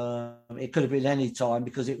 It could have been any time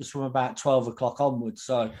because it was from about 12 o'clock onwards.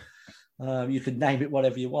 So you could name it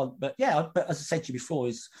whatever you want. But yeah, as I said to you before,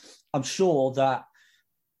 I'm sure that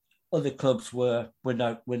other clubs were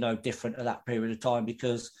no different at that period of time,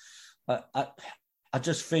 because I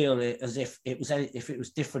just feel it as if it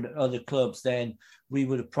was different at other clubs, then we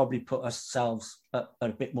would have probably put ourselves at a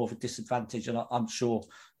bit more of a disadvantage. And I'm sure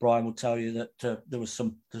Brian will tell you that there was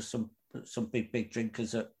some big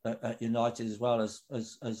drinkers at United, as well as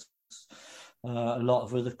a lot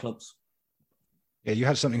of other clubs. Yeah, you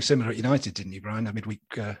had something similar at United, didn't you, Brian? A midweek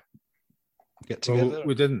get together. Well,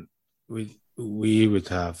 we didn't. We would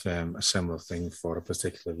have a similar thing for a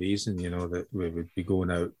particular reason, that we would be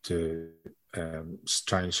going out to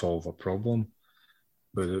try and solve a problem.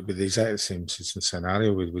 But with the exact same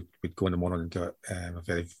scenario, we'd go in the morning and get a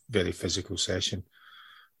very, very physical session,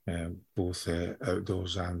 both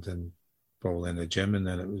outdoors and probably in the gym. And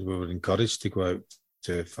then we were encouraged to go out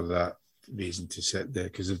for that reason, to sit there,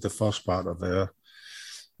 because the first part of our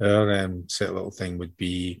set little thing would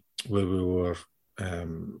be where we were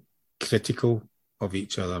critical of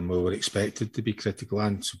each other, and we were expected to be critical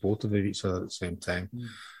and supportive of each other at the same time.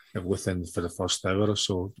 For the first hour or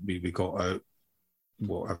so, we got out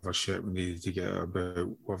whatever shit we needed to get out about,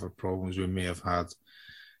 whatever problems we may have had,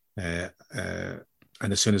 and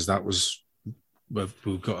as soon as that was,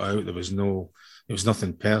 we got out, it was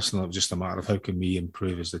nothing personal. It was just a matter of how can we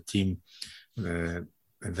improve as a team, and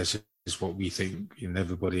this is what we think. And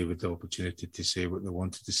everybody with the opportunity to say what they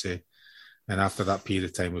wanted to say. And after that period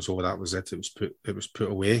of time was over, that was it. It was put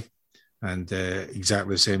away, and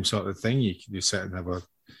exactly the same sort of thing. You sit and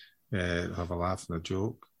have a laugh and a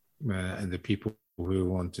joke, and the people who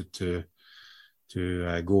wanted to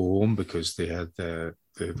go home because they wanted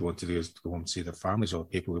to go home and see their families, or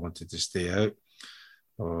people who wanted to stay out,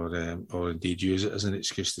 or indeed use it as an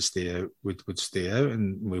excuse to stay out, would stay out,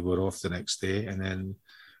 and we were off the next day, and then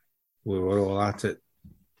we were all at it.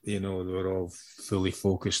 They were all fully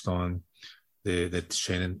focused on the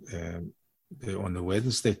training on the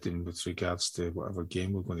Wednesday with regards to whatever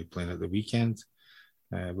game we're going to play at the weekend.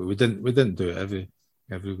 But we didn't do it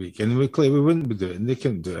every week, and we wouldn't be doing it, and they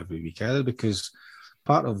couldn't do it every week either, because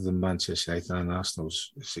part of the Manchester United and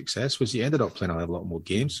Arsenal's success was you ended up playing a lot more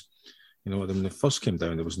games. When they first came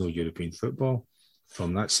down, there was no European football.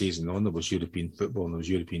 From that season on, there was European football, and there was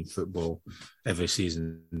European football every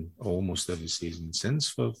season, almost every season since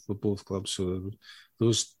for both clubs. So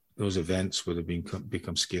those events would have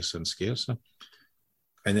become scarcer and scarcer.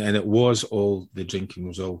 And it was all, the drinking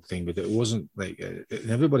was all thing, but it wasn't like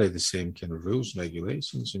everybody had the same kind of rules and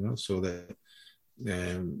regulations, so that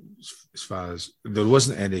as far as there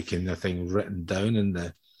wasn't any kind of thing written down in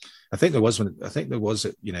the. I think there was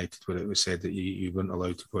at United where it was said that you weren't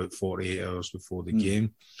allowed to go out 48 hours before the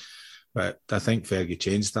game, but I think Fergie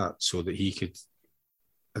changed that so that he could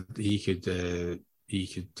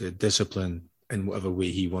discipline in whatever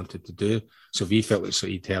way he wanted to do. So if he felt like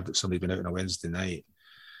he'd heard that somebody'd been out on a Wednesday night,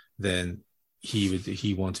 then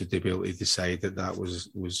he wanted to be able to decide that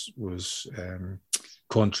was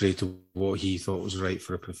contrary to what he thought was right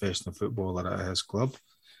for a professional footballer at his club.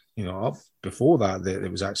 Up before that,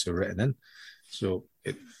 it was actually written in. So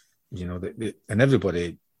and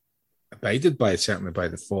everybody abided by, certainly by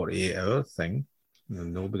the 48-hour thing.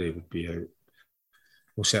 Nobody would be out.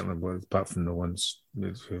 Well, certainly, apart from the ones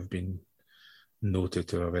who have been noted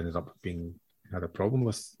to have ended up had a problem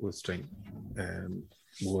with drink,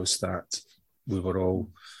 was that we were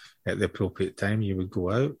all at the appropriate time. You would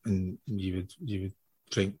go out and you would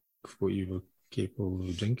drink what you were capable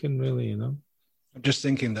of drinking, really, I'm just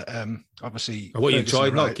thinking that obviously what you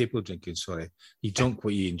enjoyed, not capable of drinking. Sorry, you drank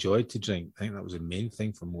what you enjoyed to drink. I think that was the main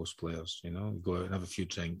thing for most players. Go out and have a few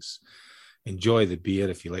drinks, enjoy the beer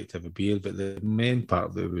if you like to have a beer. But the main part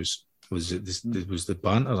of it was the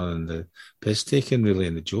banter and the piss taking, really,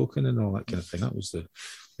 and the joking and all that kind of thing. That was the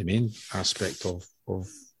main aspect of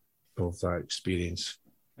that experience.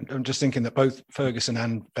 I'm just thinking that both Ferguson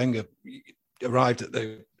and Wenger arrived at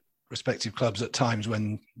the respective clubs at times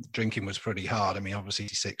when drinking was pretty hard. I mean, obviously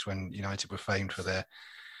 '86 when United were famed for their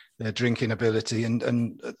their drinking ability,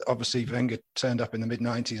 and obviously Wenger turned up in the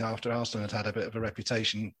mid-90s after Arsenal had a bit of a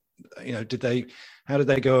reputation. You know, how did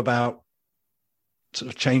they go about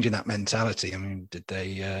sort of changing that mentality? I mean, did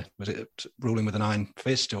they was it ruling with an iron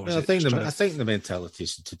fist, or was I think I think the mentality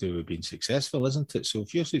is to do with being successful, isn't it? So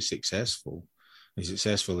if you're successful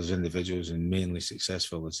as individuals and mainly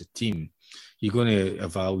successful as a team, you're going to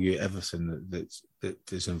evaluate everything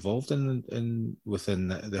that is involved in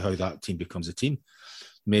within how that team becomes a team.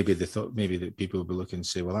 Maybe they thought that people will be looking and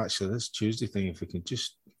say, well, actually, this Tuesday thing, if we can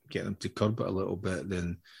just get them to curb it a little bit,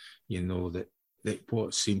 then you know that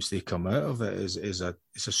what seems to come out of it is a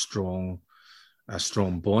strong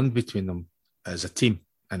bond between them as a team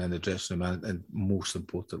and in the dressing room, and most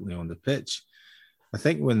importantly on the pitch. I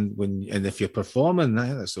think when if you're performing, I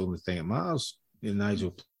think that's the only thing that matters.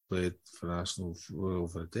 Nigel played for Arsenal for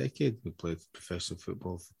over a decade. We played professional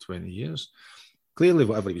football for 20 years. Clearly,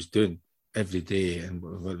 whatever he was doing every day and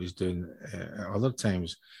what he was doing at other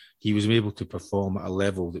times, he was able to perform at a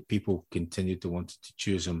level that people continued to want to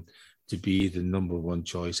choose him to be the number one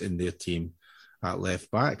choice in their team at left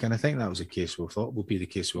back. And I think that was the case we thought would be the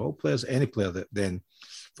case with all players. Any player that then,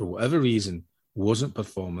 for whatever reason, wasn't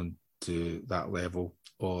performing to that level,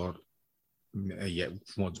 or yet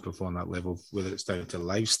wants to perform that level, whether it's down to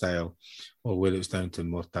lifestyle or whether it's down to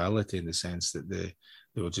mortality, in the sense that they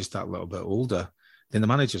were just that little bit older, then the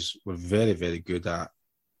managers were very, very good at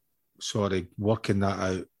working that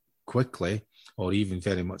out quickly, or even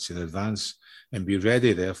very much in advance, and be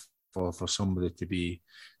ready there for somebody to be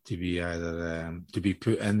either to be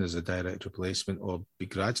put in as a direct replacement or be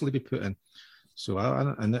gradually be put in. So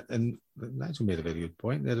and Nigel made a very good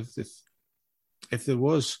point there. If there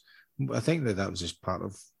was, I think that was just part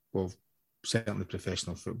of certainly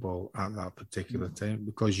professional football at that particular time,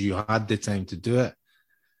 because you had the time to do it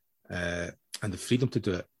and the freedom to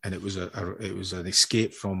do it, and it was an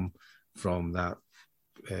escape from that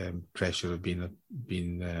pressure of being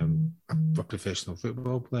a professional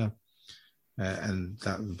football player. And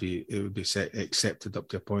it would be accepted up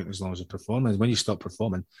to a point as long as you're performing. When you stop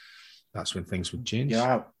performing, that's when things would change.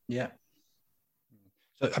 Yeah.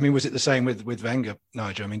 So, I mean, was it the same with Wenger,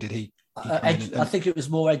 Nigel? I mean, did he? I think it was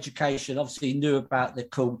more education. Obviously, he knew about the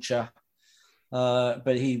culture,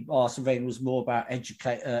 but Arsene Wenger was more about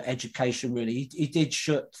education. Really, he did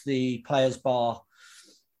shut the players' bar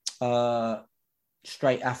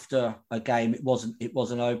straight after a game. It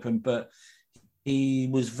wasn't open, but he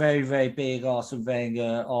was very, very big, Arsene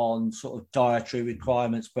Wenger, on sort of dietary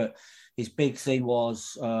requirements. But his big thing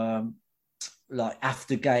was like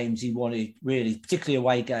after games, he wanted, really, particularly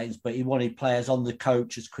away games, but he wanted players on the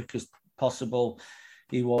coach as quick as possible.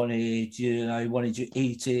 He wanted you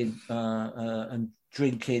eating and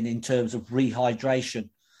drinking in terms of rehydration.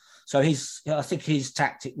 So I think his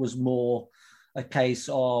tactic was more a case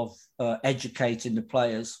of educating the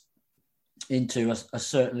players into a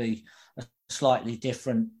certainly a slightly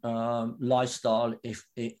different lifestyle,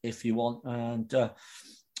 if you want. And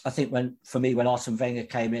I think when Arsene Wenger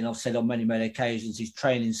came in, I've said on many, many occasions, his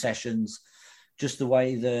training sessions, just the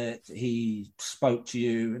way that he spoke to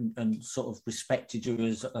you and sort of respected you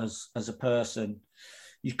as a person,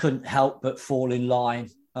 you couldn't help but fall in line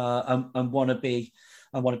and want to be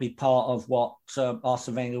part of what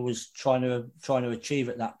Arsene Wenger was trying to achieve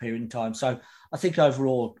at that period in time. So I think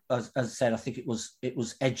overall, as I said, I think it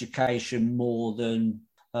was education more than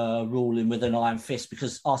ruling with an iron fist,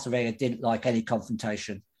 because Arsene Wenger didn't like any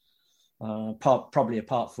confrontation. Probably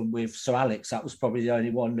apart from with Sir Alex, that was probably the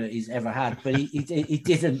only one that he's ever had. But he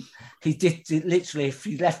did literally, if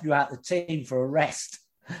he left you out the team for a rest,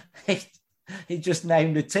 he just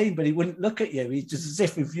named the team, but he wouldn't look at you. He's just as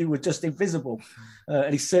if you were just invisible.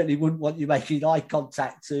 And he certainly wouldn't want you making eye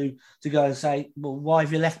contact to go and say, well, why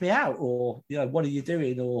have you left me out? Or, what are you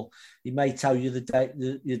doing? Or he may tell you the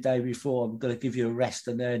day before, I'm going to give you a rest,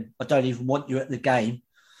 and then I don't even want you at the game,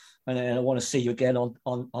 and then I want to see you again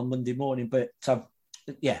on Monday morning. But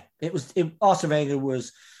Arsene Wenger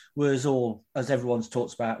was all, as everyone's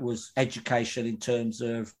talked about, was education in terms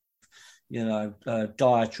of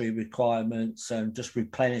dietary requirements and just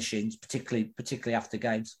replenishing, particularly after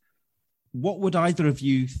games. What would either of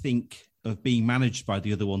you think of being managed by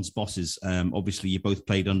the other one's bosses? Obviously, you both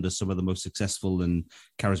played under some of the most successful and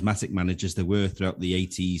charismatic managers there were throughout the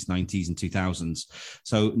 80s, 90s and 2000s.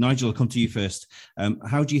 So, Nigel, I'll come to you first.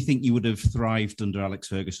 How do you think you would have thrived under Alex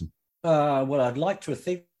Ferguson? Well, I'd like to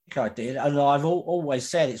think I did. And I've always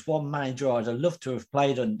said it's one manager I'd love to have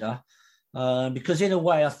played under. Because in a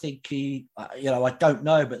way, I think he, I don't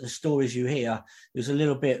know, but the stories you hear, it was a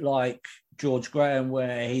little bit like George Graham,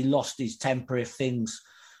 where he lost his temper if things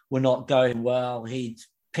were not going well. He'd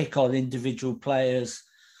pick on individual players.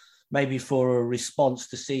 maybe for a response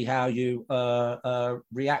to see how you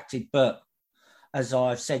reacted. But as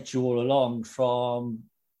I've said to you all along, from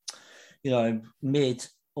mid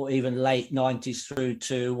or even late 90s through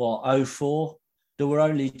to 04, there were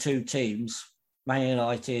only two teams, Man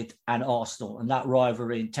United and Arsenal, and that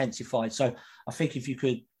rivalry intensified. So I think if you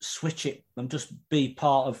could switch it and just be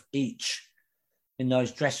part of each in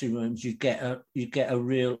those dressing rooms, you get a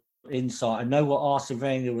real insight. I know what Arsene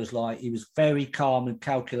Wenger was like. He was very calm and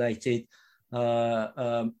calculated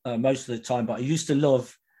most of the time, but I used to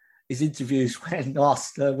love his interviews when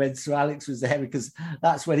Sir Alex was there, because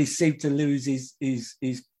that's when he seemed to lose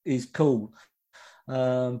his cool.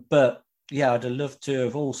 But yeah, I'd have loved to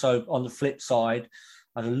have also, on the flip side,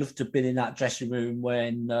 I'd have loved to have been in that dressing room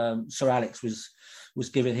when Sir Alex was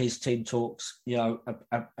giving his team talks,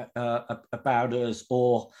 about us,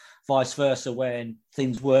 or vice versa, when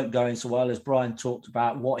things weren't going so well, as Brian talked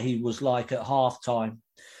about what he was like at halftime.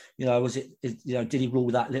 Did he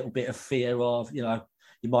rule that little bit of fear of,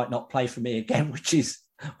 you might not play for me again, which is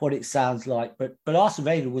what it sounds like. But Arsene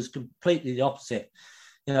Wenger was completely the opposite.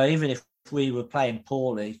 Even if we were playing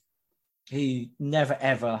poorly, he never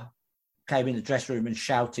ever came in the dressing room and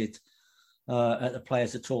shouted at the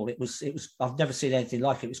players at all. It was. I've never seen anything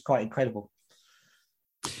like it. It was quite incredible.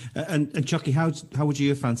 And Chucky, how would you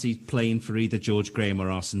have fancied playing for either George Graham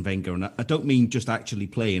or Arsene Wenger? And I don't mean just actually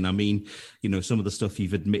playing. I mean, some of the stuff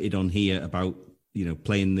you've admitted on here about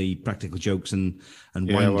playing the practical jokes and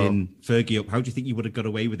winding Fergie up. How do you think you would have got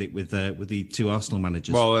away with it with the two Arsenal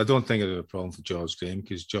managers? Well, I don't think it was a problem for George Graham,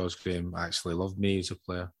 because George Graham actually loved me as a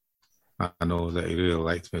player. I know that he really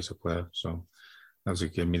liked me as a player, so that was a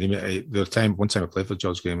game. One time I played for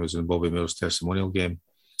George Graham was in Bobby Moore's testimonial game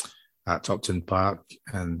at Upton Park,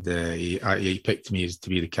 and he picked me to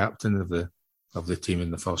be the captain of the team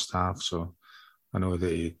in the first half. So I know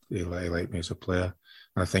that he liked me as a player,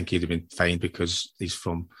 and I think he'd have been fine because he's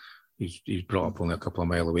brought up only a couple of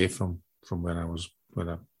miles away from where I was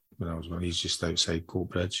when he's just outside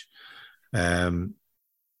Coatbridge.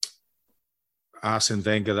 Arsene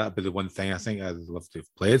Wenger, that'd be the one thing I think I'd love to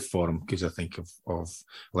have played for him, because I think of I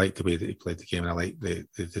like the way that he played the game, and I like the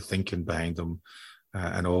thinking behind him,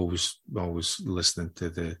 and always listening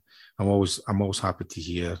to I'm always happy to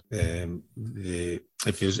hear if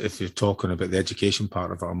you're talking about the education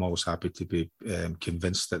part of it. I'm always happy to be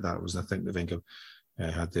convinced that was. And I think that Wenger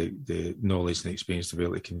had the knowledge and experience to be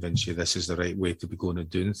able to convince you this is the right way to be going and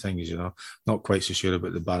doing things. Not quite so sure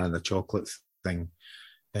about the banana chocolate thing.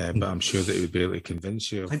 But I'm sure that he would be able to convince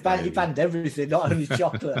you. He banned everything, not only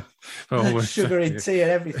chocolate, sugar in tea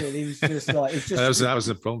and everything. He was just like, that was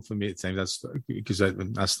the problem for me at times. That's because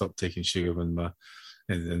I stopped taking sugar in my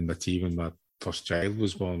tea when my first child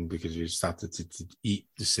was born, because we started to eat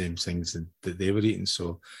the same things that they were eating.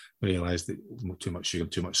 So I realised that too much sugar,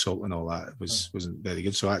 too much salt, and all that wasn't very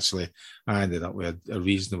good. So actually, I ended up with a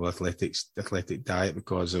reasonable athletic diet,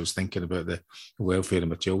 because I was thinking about the welfare of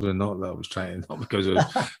my children, not because I was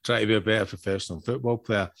trying to be a better professional football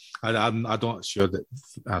player. I'm not sure that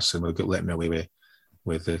Arsene would let me away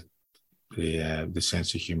with the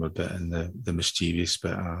sense of humour bit and the mischievous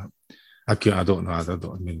bit. I don't know. I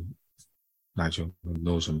mean, Nigel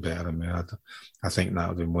knows him better. I mean, I think that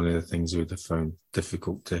would be one of the things he would have found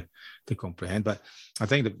difficult to comprehend. But I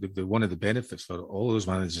think that one of the benefits for all those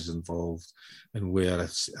managers involved, and where I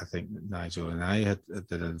think Nigel and I had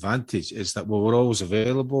the advantage, is that we were always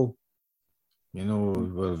available. We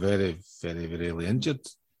were very, very, very rarely injured,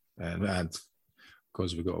 and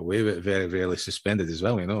because we got away with it, very rarely suspended as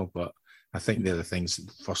well. But I think they're the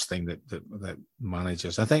first thing that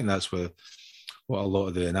managers. I think that's where. What a lot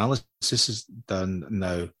of the analysis is done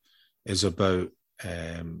now is about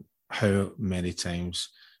how many times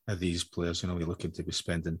are these players, we're looking to be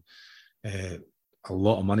spending a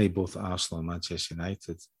lot of money, both at Arsenal and Manchester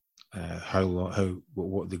United.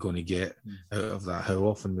 What they're going to get out of that? How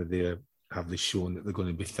often have they shown that they're going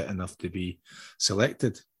to be fit enough to be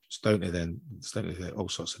selected? It's down to all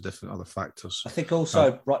sorts of different other factors. I think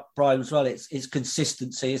also, Brian, as well, it's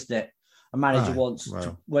consistency, isn't it? A manager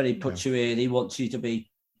when he puts you in, he wants you to be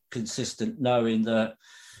consistent, knowing that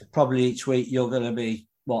probably each week you're going to be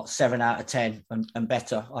 7 out of 10 and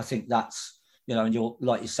better. I think that's and you're,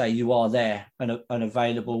 like you say, you are there and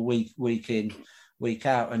available week in, week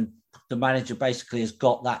out, and the manager basically has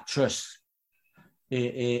got that trust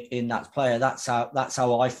in that player. That's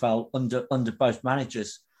how I felt under both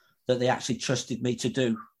managers, that they actually trusted me to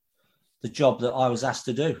do the job that I was asked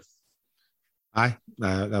to do. I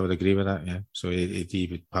would agree with that, yeah. So he'd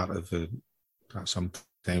be part of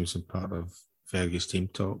sometimes in part of Fergie's team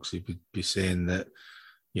talks, he would be saying that,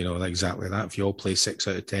 exactly that. If you all play 6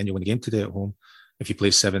 out of 10, you win the game today at home. if you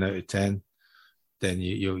play 7 out of 10, then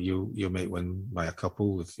you might win by a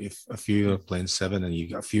couple. If a few are playing 7 and you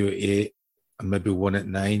got a few at 8 and maybe 1 at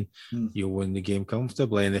 9, you'll win the game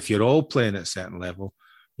comfortably. And if you're all playing at a certain level,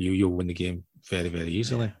 you'll win the game very, very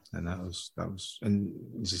easily. Yeah. And that was, and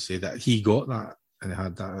as I say, that he got that and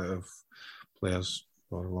had that out of players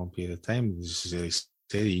for a long period of time. As I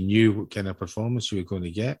said, he knew what kind of performance you were going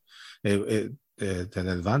to get. The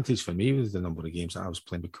advantage for me was the number of games that I was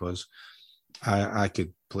playing, because I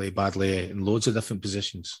could play badly in loads of different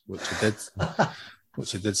positions, which I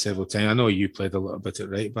did several times. I know you played a little bit at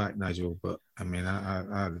right back, Nigel, but I mean,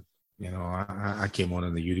 I came on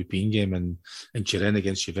in the European game in Turin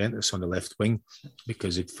against Juventus on the left wing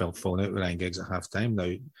because he'd fallen out with Ryan Giggs at half time.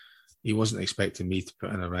 Now, he wasn't expecting me to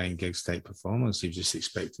put in a Ryan Giggs type performance. He was just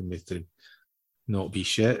expecting me to not be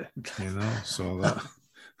shit,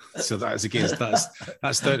 So that's against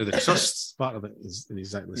that's down to the trust part of it. Is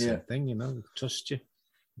exactly the same thing, trust you.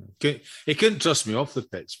 He couldn't trust me off the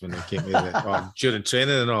pitch when he came to during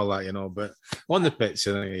training and all that, but on the pitch,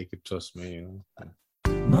 I think he could trust me,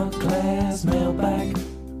 My class mailbag,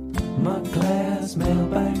 my class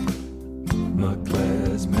mailbag, my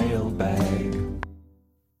class mailbag.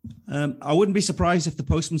 I wouldn't be surprised if the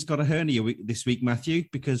postman's got a hernia this week, Matthew,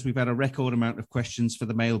 because we've had a record amount of questions for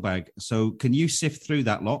the mailbag. So can you sift through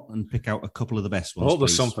that lot and pick out a couple of the best ones? I hope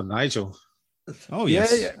there's something, Nigel. Oh,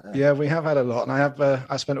 yes. Yeah, we have had a lot. And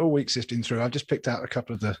I spent all week sifting through. I've just picked out a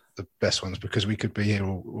couple of the best ones because we could be here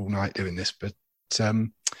all night doing this. But,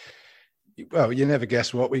 well, you never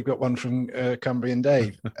guess what. We've got one from Cumbrian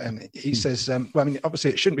Dave. And he says,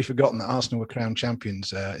 obviously it shouldn't be forgotten that Arsenal were crowned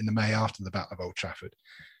champions in the May after the Battle of Old Trafford.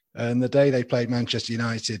 And the day they played Manchester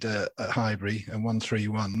United at Highbury and won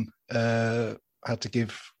 3-1, the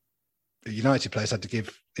United players had to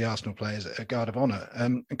give the Arsenal players a guard of honour.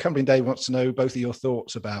 And Cumbrian Dave wants to know both of your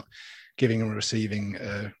thoughts about giving and receiving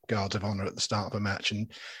guards of honour at the start of a match,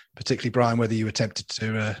 and particularly, Brian, whether you were tempted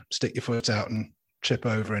to stick your foot out and trip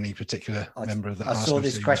over any particular member of the Arsenal saw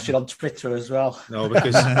this team. question on Twitter as well.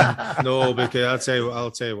 Because I'll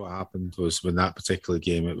tell you what happened was when that particular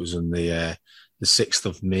game, it was on the 6th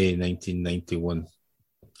of May 1991,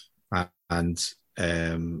 and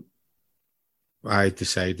I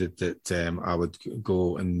decided that I would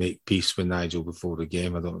go and make peace with Nigel before the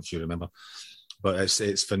game. I don't know if you remember, but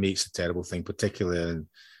it's for me, it's a terrible thing, particularly, and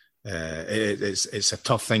it's a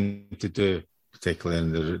tough thing to do, particularly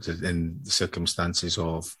in the circumstances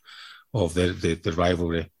of the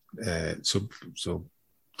rivalry. So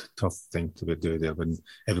tough thing to do there when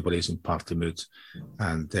everybody's in party mood,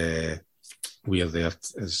 and we are there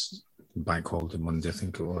as Bank Holiday Monday, I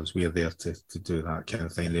think it was. We are there to do that kind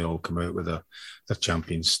of thing. They all come out with their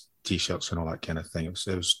champions T-shirts and all that kind of thing.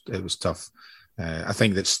 It was tough. I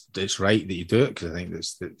think it's right that you do it, because I think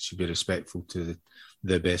that should be respectful to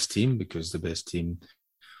the best team, because the best team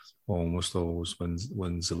almost always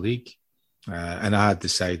wins the league. And I had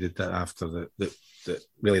decided that after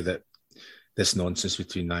that this nonsense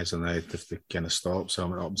between Nigel and I had to kind of stop. So I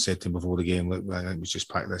went up and said to him before the game, look, I think we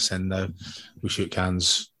just pack this in now. We shook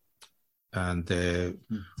hands. And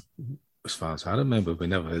as far as I remember, we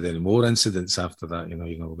never had any more incidents after that.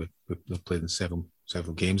 We played in several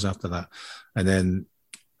games after that. And then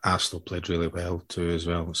Arsenal played really well too as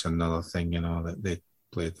well. It's another thing, that they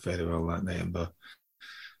played very well that night and were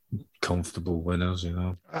comfortable winners,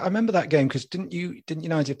 I remember that game because didn't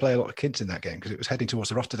United play a lot of kids in that game, because it was heading towards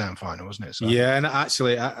the Rotterdam final, wasn't it? So yeah, and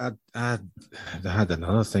actually I had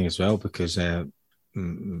another thing as well, because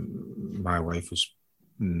my wife was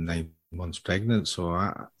 9 months pregnant, so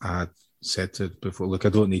I had said to her before, look, I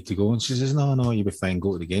don't need to go, and she says, no, you'll be fine,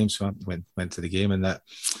 go to the game. So I went to the game, and that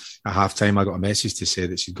at half time I got a message to say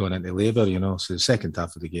that she'd gone into labour, so the second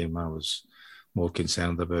half of the game I was more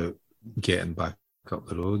concerned about getting back up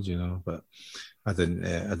the road, but I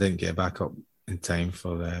didn't get back up in time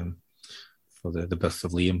for the birth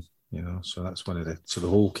of Liam, so that's one of the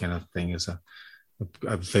whole kind of thing is a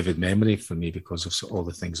vivid memory for me because of all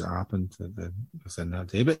the things that happened within that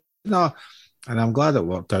day. But no, and I'm glad it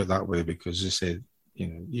worked out that way, because as I said,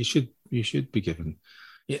 you should be given,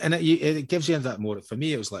 and it gives you that more. For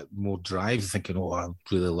me, it was like more drive, thinking, I'd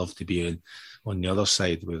really love to be on the other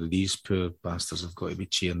side where these poor bastards have got to be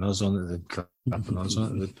cheering us on and clapping us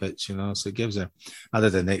on the pitch, So it gives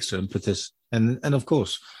added an extra impetus, and of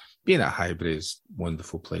course, being at Highbury is a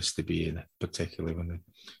wonderful place to be in, particularly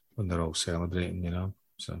when they're all celebrating,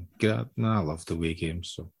 So I love the away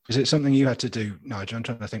games. So is it something you had to do, Nigel? I'm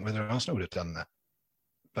trying to think whether Arsenal would have done that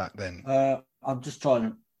back then. I'm just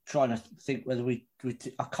trying to think whether we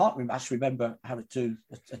I can't actually remember how to do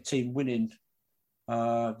a team winning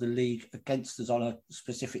the league against us on a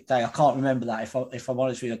specific day. I can't remember that. If I'm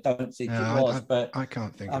honest with you, I don't think it was. But I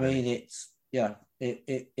can't think. I mean,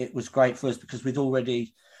 it was great for us because we'd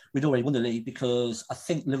already won the league, because I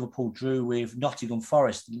think Liverpool drew with Nottingham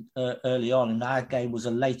Forest early on, and our game was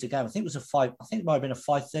a later game. I think it might have been a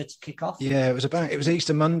 5:30 kickoff. Yeah, it was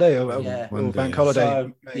Easter Monday or bank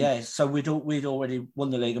holiday. So we'd already won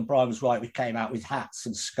the league, and Brian was right. We came out with hats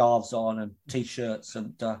and scarves on and t-shirts,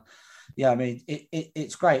 and I mean,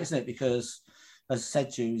 it's great, isn't it? Because, as I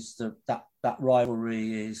said to you, that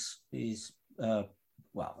rivalry is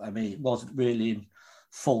well, I mean, it wasn't really in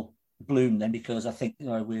full bloom then, because I think,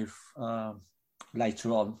 with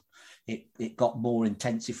later on it got more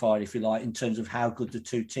intensified, if you like, in terms of how good the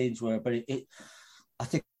two teams were. But I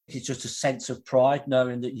think it's just a sense of pride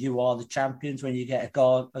knowing that you are the champions when you get a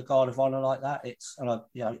guard of honour like that.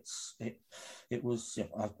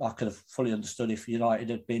 I could have fully understood if United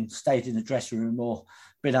had stayed in the dressing room or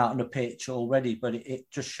been out on the pitch already, but it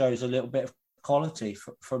just shows a little bit of quality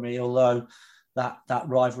for me, although that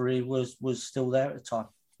rivalry was still there at the time.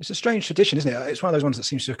 It's a strange tradition, isn't it? It's one of those ones that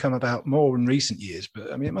seems to have come about more in recent years,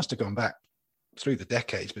 but I mean, it must have gone back through the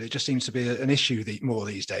decades, but it just seems to be an issue more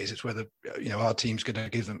these days. It's whether, our team's going to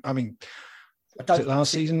give them. I mean, was it last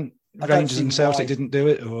season? Rangers and Celtic didn't do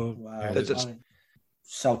it, or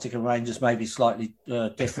Celtic and Rangers may be slightly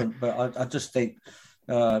different, but I just think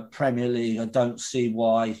Premier League, I don't see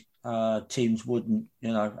why teams wouldn't,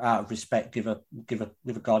 out of respect, give a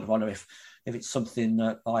guard of honour if it's something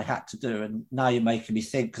that I had to do. And now you're making me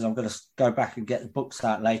think, because I'm going to go back and get the books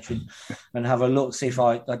out later and have a look, see if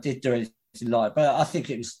I did do anything like. But I think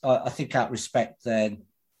I think out of respect, then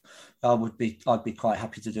I'd be quite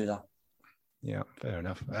happy to do that. Yeah, fair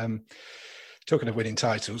enough. Talking of winning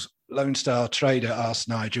titles, Lone Star Trader asked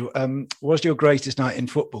Nigel, was your greatest night in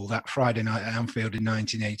football that Friday night at Anfield in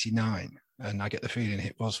 1989? And I get the feeling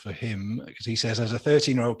it was for him, because he says, as a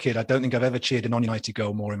 13-year-old kid, I don't think I've ever cheered a non-United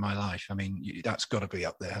goal more in my life. I mean, that's got to be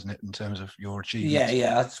up there, hasn't it, in terms of your achievements?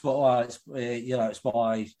 Yeah. That's what it's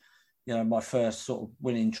my first sort of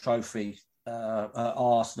winning trophy at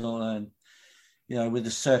Arsenal, and with the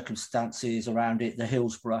circumstances around it, the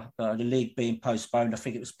Hillsborough, the league being postponed. I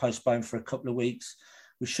think it was postponed for a couple of weeks.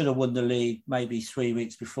 We should have won the league maybe 3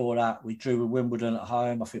 weeks before that. We drew with Wimbledon at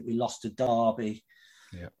home. I think we lost to Derby.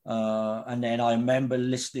 Yeah. And then I remember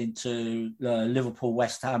listening to Liverpool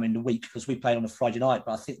West Ham in the week, because we played on a Friday night,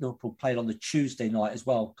 but I think Liverpool played on the Tuesday night as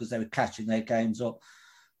well, because they were catching their games up.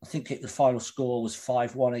 I think the final score was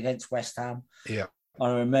 5-1 against West Ham. Yeah.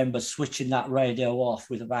 I remember switching that radio off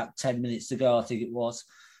with about 10 minutes to go, I think it was,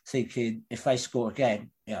 thinking if they score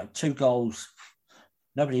again, 2 goals.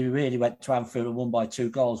 Nobody really went to Anfield and won by 2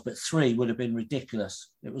 goals, but 3 would have been ridiculous.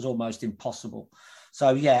 It was almost impossible. So,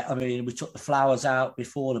 I mean, we took the flowers out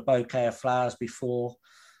before, the bouquet of flowers before,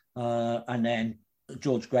 and then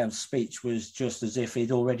George Graham's speech was just as if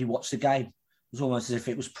he'd already watched the game. It was almost as if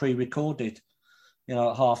it was pre-recorded.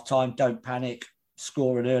 At half-time, don't panic,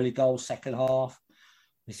 score an early goal, second half.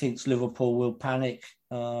 He thinks Liverpool will panic,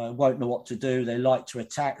 won't know what to do. They like to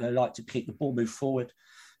attack. They like to keep the ball, move forward.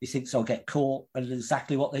 He thinks they'll get caught, and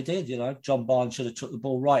exactly what they did. John Barnes should have took the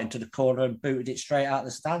ball right into the corner and booted it straight out of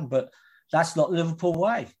the stand, but that's not Liverpool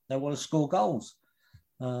way. They want to score goals.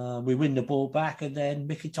 We win the ball back, and then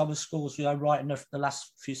Mickey Thomas scores, right in the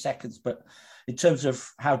last few seconds. But in terms of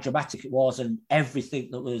how dramatic it was and everything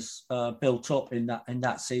that was built up in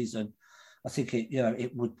that season, I think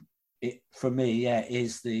it for me, it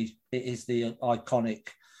is the iconic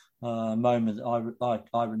moment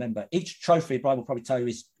I remember. Each trophy, Brian will probably tell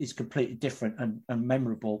you, is completely different and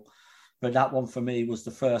memorable. But that one for me was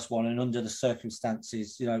the first one, and under the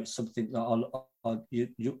circumstances, it's something that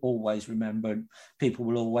you always remember and people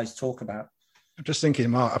will always talk about. I'm just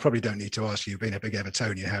thinking, Mark, I probably don't need to ask you, being a big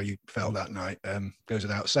Evertonian, how you felt that night. Goes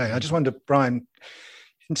without saying. I just wonder, Brian,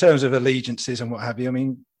 in terms of allegiances and what have you, I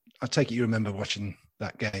mean, I take it you remember watching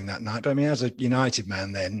that game that night, but I mean, as a United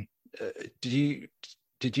man then,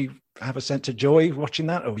 did you have a sense of joy watching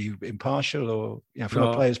that, or were you impartial, or from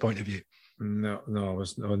a player's point of view? No, I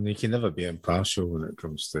was. No, you can never be impartial when it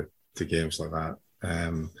comes to games like that.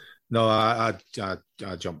 No, I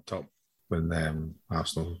jumped up when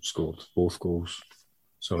Arsenal scored both goals.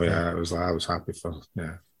 So I was happy for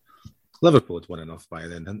Liverpool had won enough by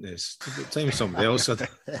then, didn't they? It's time somebody else had.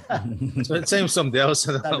 A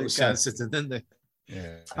little chance, didn't they?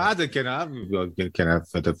 Yeah, I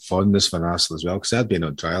had a fondness for Arsenal as well, because I'd been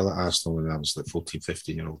on trial at Arsenal when I was like 14,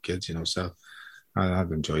 15-year-old kids, so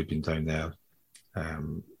I'd enjoyed being down there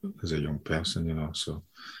as a young person, so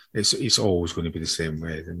it's always going to be the same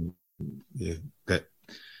way. And that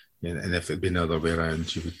And if it'd been the other way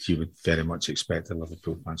around, you would very much expect the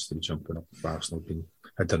Liverpool fans to be jumping up if Arsenal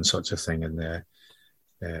had done such a thing and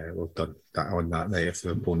done that on that night if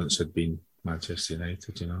the opponents had been Manchester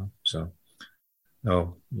United, So,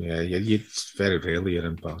 no, you very rarely you're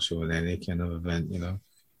impartial in any kind of event,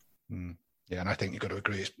 Yeah, and I think you've got to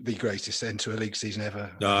agree it's the greatest end to a league season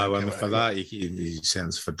ever. No, well, for that, he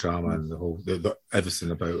sends for drama and the whole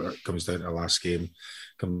everything about it comes down to the last game,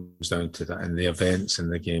 comes down to that and the events in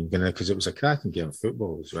the game, because it was a cracking game of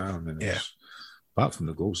football as well. I mean, apart from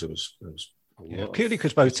the goals, it was purely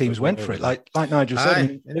because both teams went for it. Like Nigel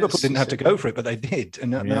said, Liverpool didn't have to go for it, but they did,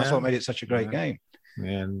 and that's what made it such a great game.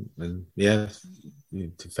 Yeah,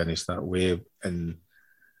 and to finish that way and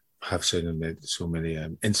have seen so many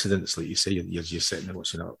incidents, like you say, you're sitting there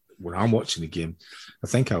watching it. When I'm watching the game, I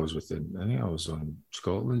think I was on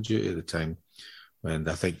Scotland duty at the time, when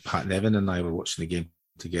I think Pat Nevin and I were watching the game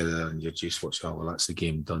together, and you're just watching, that's the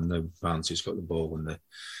game done now. Barnes has got the ball, and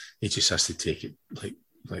he just has to take it, like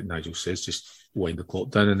Nigel says, just wind the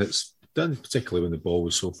clock down, and it's done, particularly when the ball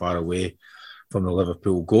was so far away from the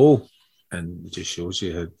Liverpool goal, and it just shows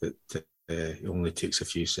you how that it only takes a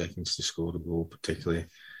few seconds to score the goal, particularly.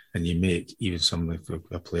 And you make even something like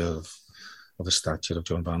a player of the stature of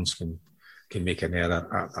John Barnes can make an error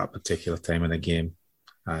at that particular time in a game,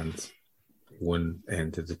 and one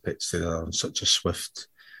end of the pitch there on such a swift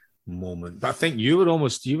moment. But I think you were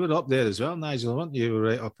up there as well, Nigel, weren't you? You were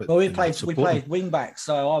right up at. Well, we played wing back,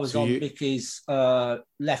 so I was on Mickey's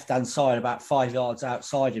left hand side, about 5 yards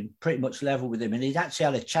outside him, pretty much level with him, and he'd actually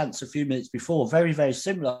had a chance a few minutes before, very very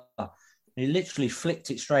similar. He literally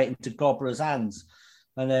flicked it straight into Gobler's hands.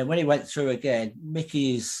 And then when he went through again,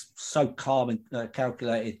 Mickey is so calm and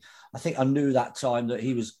calculated. I think I knew that time that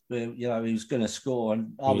he was, he was going to score,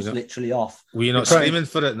 and I was literally off. Were you not screaming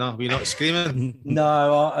for it? No, were you not screaming?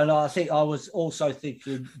 No, and I think I was also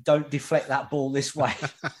thinking, don't deflect that ball this way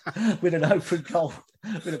with an open goal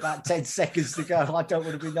with about 10 seconds to go. I don't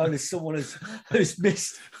want to be known as someone who's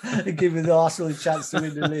missed and given the Arsenal a chance to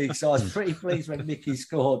win the league. So I was pretty pleased when Mickey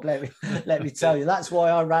scored. Let me tell you, that's why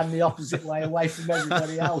I ran the opposite way away from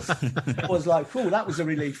everybody else. I was like, "Cool, that was a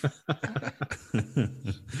relief."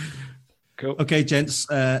 Cool. Okay, gents,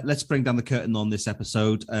 let's bring down the curtain on this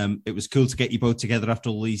episode. It was cool to get you both together after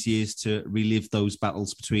all these years to relive those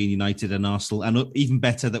battles between United and Arsenal, and even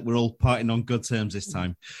better that we're all parting on good terms this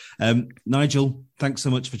time. Nigel, thanks so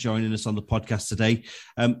much for joining us on the podcast today.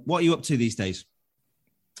 What are you up to these days?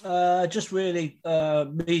 Just really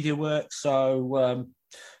media work. So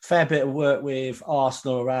fair bit of work with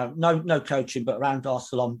Arsenal around, no coaching, but around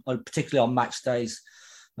Arsenal, particularly on match days.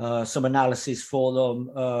 Some analysis for them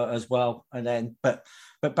as well, and then but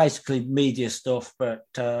basically media stuff. But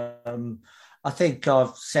I think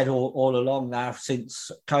I've said all along now since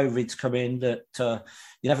COVID's come in that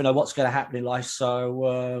you never know what's going to happen in life.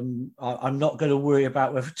 So I'm not going to worry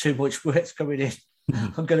about whether too much work's coming in.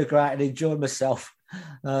 I'm going to go out and enjoy myself,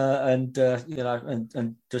 and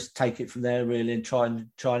just take it from there really, and try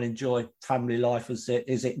and enjoy family life as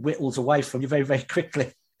it whittles away from you very very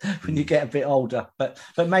quickly when you get a bit older, but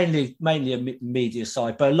mainly a media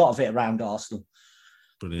side, but a lot of it around Arsenal.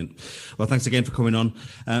 Brilliant. Well, thanks again for coming on.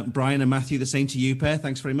 Brian and Matthew, the same to you, pair.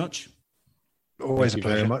 Thanks very much. Always a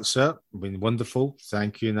pleasure. Very much, sir. Been wonderful.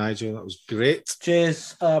 Thank you, Nigel. That was great.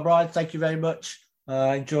 Cheers, Brian. Thank you very much.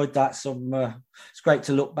 Enjoyed that. It's great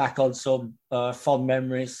to look back on some fond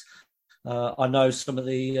memories. I know some of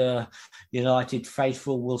the United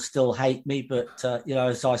faithful will still hate me, but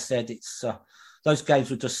as I said, it's those games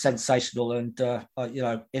were just sensational, and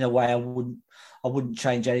in a way, I wouldn't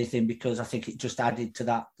change anything, because I think it just added to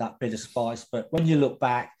that bit of spice. But when you look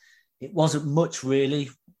back, it wasn't much really.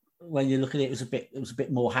 When you look at it, it was a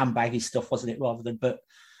bit more handbaggy stuff, wasn't it? Rather than, but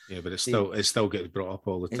yeah, but it still gets brought up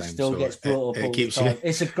all the time. It still gets brought up all the time.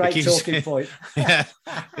 It's a great talking point. Yeah,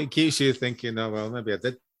 it keeps you thinking, oh well, maybe I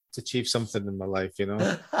did achieve something in my life, Well,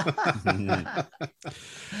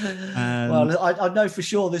 I know for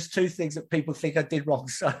sure there's two things that people think I did wrong.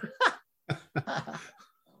 So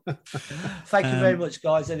thank you very much,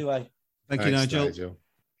 guys. Anyway, thanks, you, Nigel.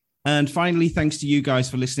 And finally, thanks to you guys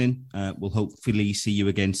for listening. We'll hopefully see you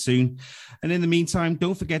again soon. And in the meantime,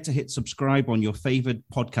 don't forget to hit subscribe on your favoured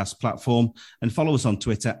podcast platform and follow us on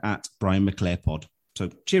Twitter at Brian McClare Pod. So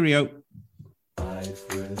cheerio.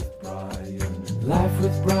 Life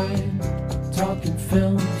with Brian, talking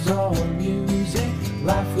films or music.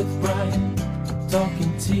 Life with Brian,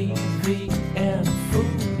 talking TV and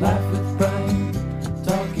food. Life with Brian,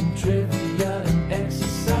 talking trivia and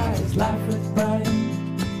exercise. Life with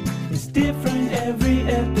Brian is different every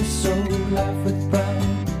episode. Life with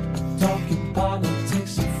Brian, talking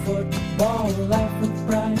politics and football. Life with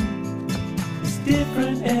Brian.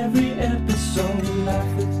 different every episode.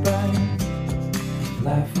 Laugh with Brian.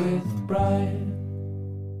 Laugh with Brian.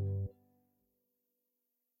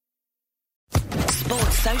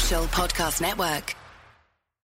 Sports Social Podcast Network.